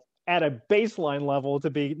 at a baseline level to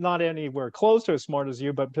be not anywhere close to as smart as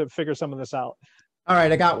you, but to figure some of this out? All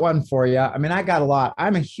right, I got one for you. I mean, I got a lot.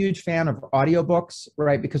 I'm a huge fan of audiobooks,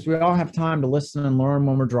 right? Because we all have time to listen and learn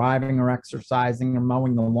when we're driving or exercising or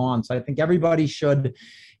mowing the lawn. So I think everybody should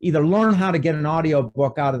either learn how to get an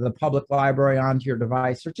audiobook out of the public library onto your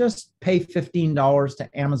device, or just pay $15 to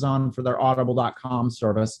Amazon for their audible.com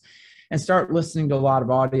service and start listening to a lot of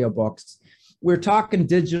audiobooks. We're talking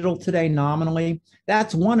digital today nominally.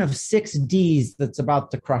 That's one of 6 Ds that's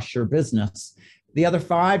about to crush your business. The other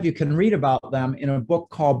 5, you can read about them in a book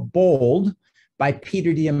called Bold by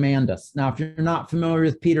Peter Diamandis. Now, if you're not familiar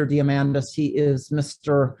with Peter Diamandis, he is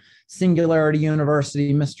Mr. Singularity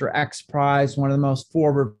University, Mr. X Prize, one of the most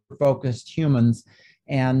forward-focused humans.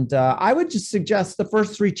 And I would just suggest the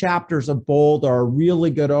first 3 chapters of Bold are a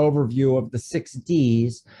really good overview of the 6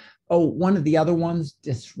 Ds. Oh, one of the other ones,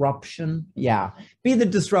 disruption. Yeah, be the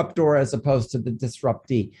disruptor as opposed to the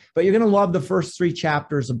disruptee. But you're going to love the first 3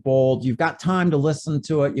 chapters of Bold. You've got time to listen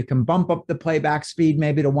to it. You can bump up the playback speed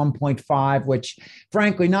maybe to 1.5, which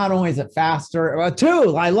frankly, not only is it faster,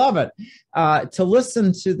 2, I love it. To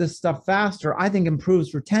listen to this stuff faster, I think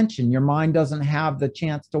improves retention. Your mind doesn't have the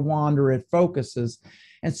chance to wander, it focuses.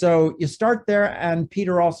 And so you start there. And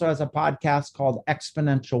Peter also has a podcast called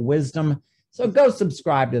Exponential Wisdom. So go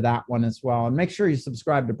subscribe to that one as well. And make sure you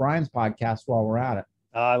subscribe to Bryan's podcast while we're at it.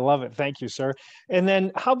 I love it. Thank you, sir. And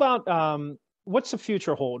then how about what's the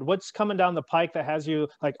future hold? What's coming down the pike that has you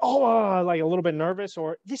like a little bit nervous,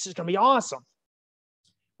 or this is going to be awesome?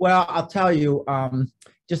 Well, I'll tell you,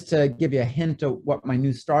 just to give you a hint of what my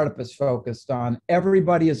new startup is focused on,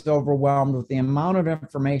 everybody is overwhelmed with the amount of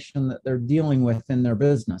information that they're dealing with in their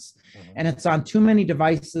business. Mm-hmm. And it's on too many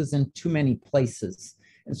devices and too many places.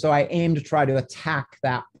 And so I aim to try to attack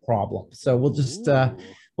that problem. So we'll just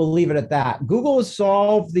we'll leave it at that. Google has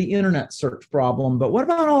solved the internet search problem, but what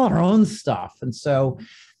about all our own stuff? And so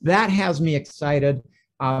that has me excited.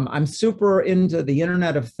 I'm super into the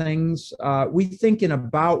Internet of Things. We think in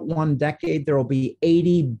about 1 decade, there will be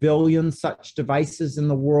 80 billion such devices in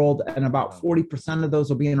the world, and about 40% of those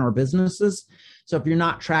will be in our businesses. So if you're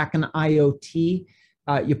not tracking IoT,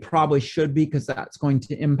 you probably should be, because that's going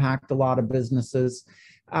to impact a lot of businesses.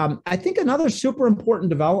 I think another super important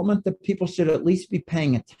development that people should at least be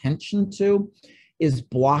paying attention to is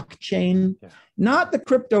blockchain. Yeah. Not the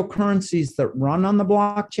cryptocurrencies that run on the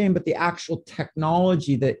blockchain, but the actual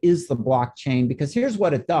technology that is the blockchain. Because here's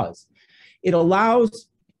what it does. It allows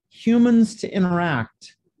humans to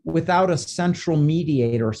interact without a central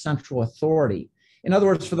mediator or central authority. In other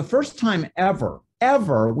words, for the first time ever,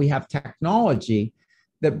 we have technology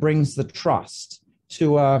that brings the trust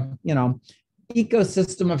to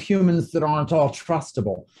ecosystem of humans that aren't all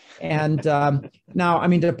trustable. And now, I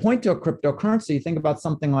mean, to point to a cryptocurrency, think about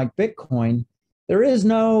something like Bitcoin. There is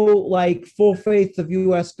no full faith of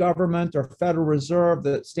US government or Federal Reserve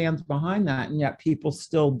that stands behind that. And yet people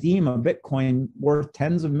still deem a Bitcoin worth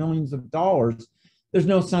tens of millions of dollars. There's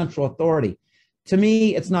no central authority. To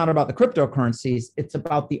me, it's not about the cryptocurrencies. It's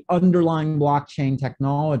about the underlying blockchain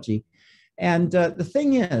technology. And the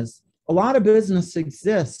thing is, a lot of business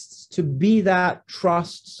exists to be that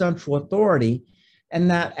trust central authority, and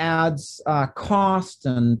that adds cost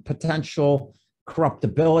and potential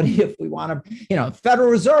corruptibility. If we want to, Federal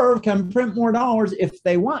Reserve can print more dollars if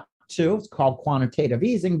they want to. It's called quantitative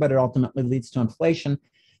easing, but it ultimately leads to inflation.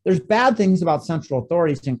 There's bad things about central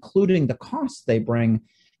authorities, including the costs they bring.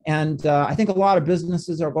 And I think a lot of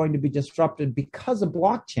businesses are going to be disrupted because of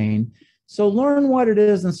blockchain. So learn what it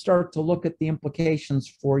is and start to look at the implications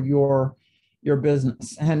for your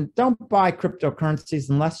business. And don't buy cryptocurrencies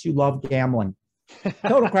unless you love gambling.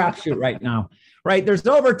 Total crapshoot right now, right? There's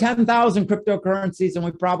over 10,000 cryptocurrencies, and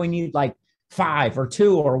we probably need 5 or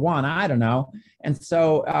 2 or 1, I don't know. And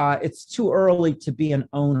so it's too early to be an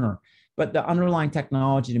owner. But the underlying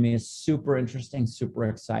technology to me is super interesting, super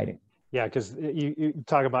exciting. Yeah, because you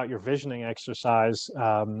talk about your visioning exercise.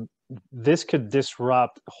 This could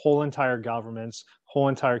disrupt whole entire governments, whole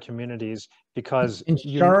entire communities because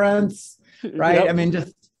insurance, right? Yep. I mean,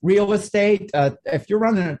 just real estate. If you're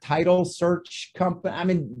running a title search company, I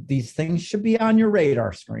mean, these things should be on your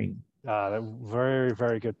radar screen. Very,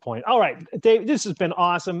 very good point. All right, Dave, this has been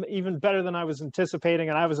awesome, even better than I was anticipating,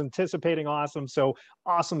 and I was anticipating awesome, so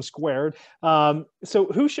awesome squared. So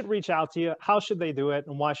who should reach out to you? How should they do it?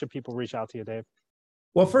 And why should people reach out to you, Dave?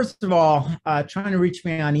 Well, first of all, trying to reach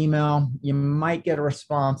me on email, you might get a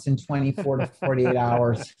response in 24 to 48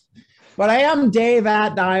 hours. But I am Dave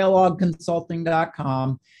at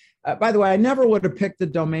dialogueconsulting.com. By the way, I never would have picked the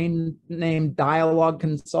domain name Dialogue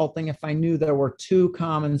Consulting if I knew there were two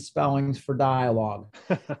common spellings for dialogue.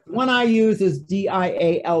 One I use is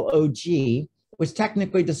DIALOG, which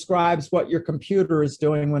technically describes what your computer is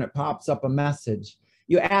doing when it pops up a message.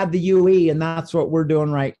 You add the UE, and that's what we're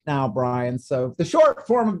doing right now, Bryan. So the short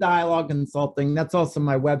form of Dialogue Consulting, that's also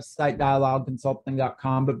my website,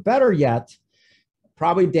 dialogueconsulting.com. But better yet,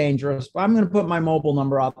 probably dangerous, but I'm going to put my mobile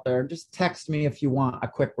number out there. Just text me if you want a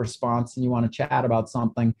quick response and you want to chat about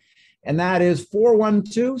something. And that is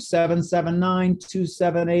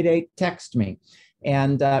 412-779-2788. Text me.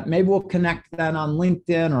 And maybe we'll connect then on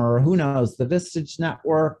LinkedIn or who knows, the Vistage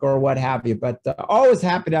Network or what have you. But always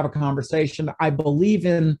happy to have a conversation. I believe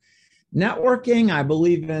in networking. I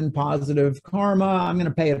believe in positive karma. I'm going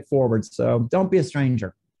to pay it forward. So don't be a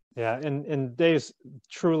stranger. Yeah, and Dave's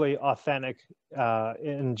truly authentic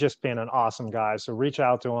and just being an awesome guy. So reach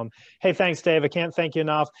out to him. Hey, thanks, Dave. I can't thank you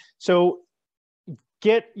enough. So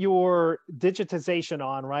get your digitization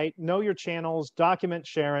on, right? Know your channels, document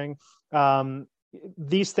sharing.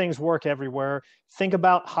 These things work everywhere. Think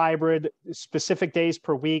about hybrid, specific days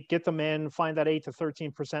per week, get them in, find that 8 to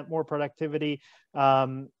 13% more productivity.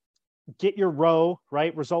 Get your R.O.W.E,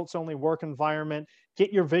 right? Results only work environment.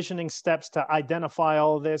 Get your visioning steps to identify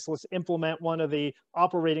all of this. Let's implement one of the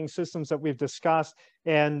operating systems that we've discussed,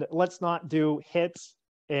 and let's not do hits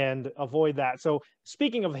and avoid that. So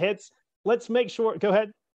speaking of hits, let's make sure, go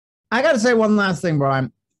ahead. I got to say one last thing,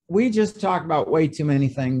 Bryan. We just talked about way too many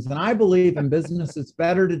things, and I believe in business, it's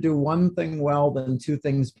better to do one thing well than two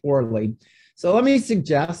things poorly. So let me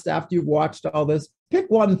suggest, after you've watched all this, pick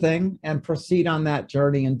one thing and proceed on that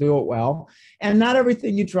journey and do it well. And not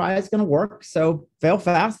everything you try is going to work. So fail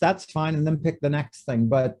fast, that's fine, and then pick the next thing.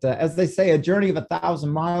 But as they say, a journey of 1,000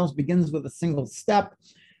 miles begins with a single step.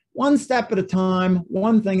 One step at a time,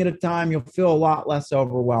 one thing at a time, you'll feel a lot less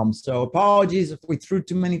overwhelmed. So apologies if we threw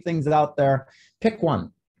too many things out there. Pick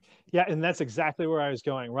one. Yeah, and that's exactly where I was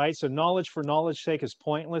going, right? So knowledge for knowledge's sake is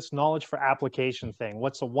pointless. Knowledge for application thing.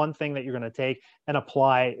 What's the one thing that you're going to take and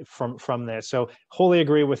apply from this? So wholly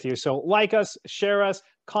agree with you. So like us, share us,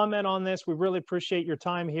 comment on this. We really appreciate your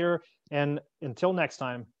time here. And until next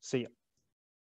time, see you.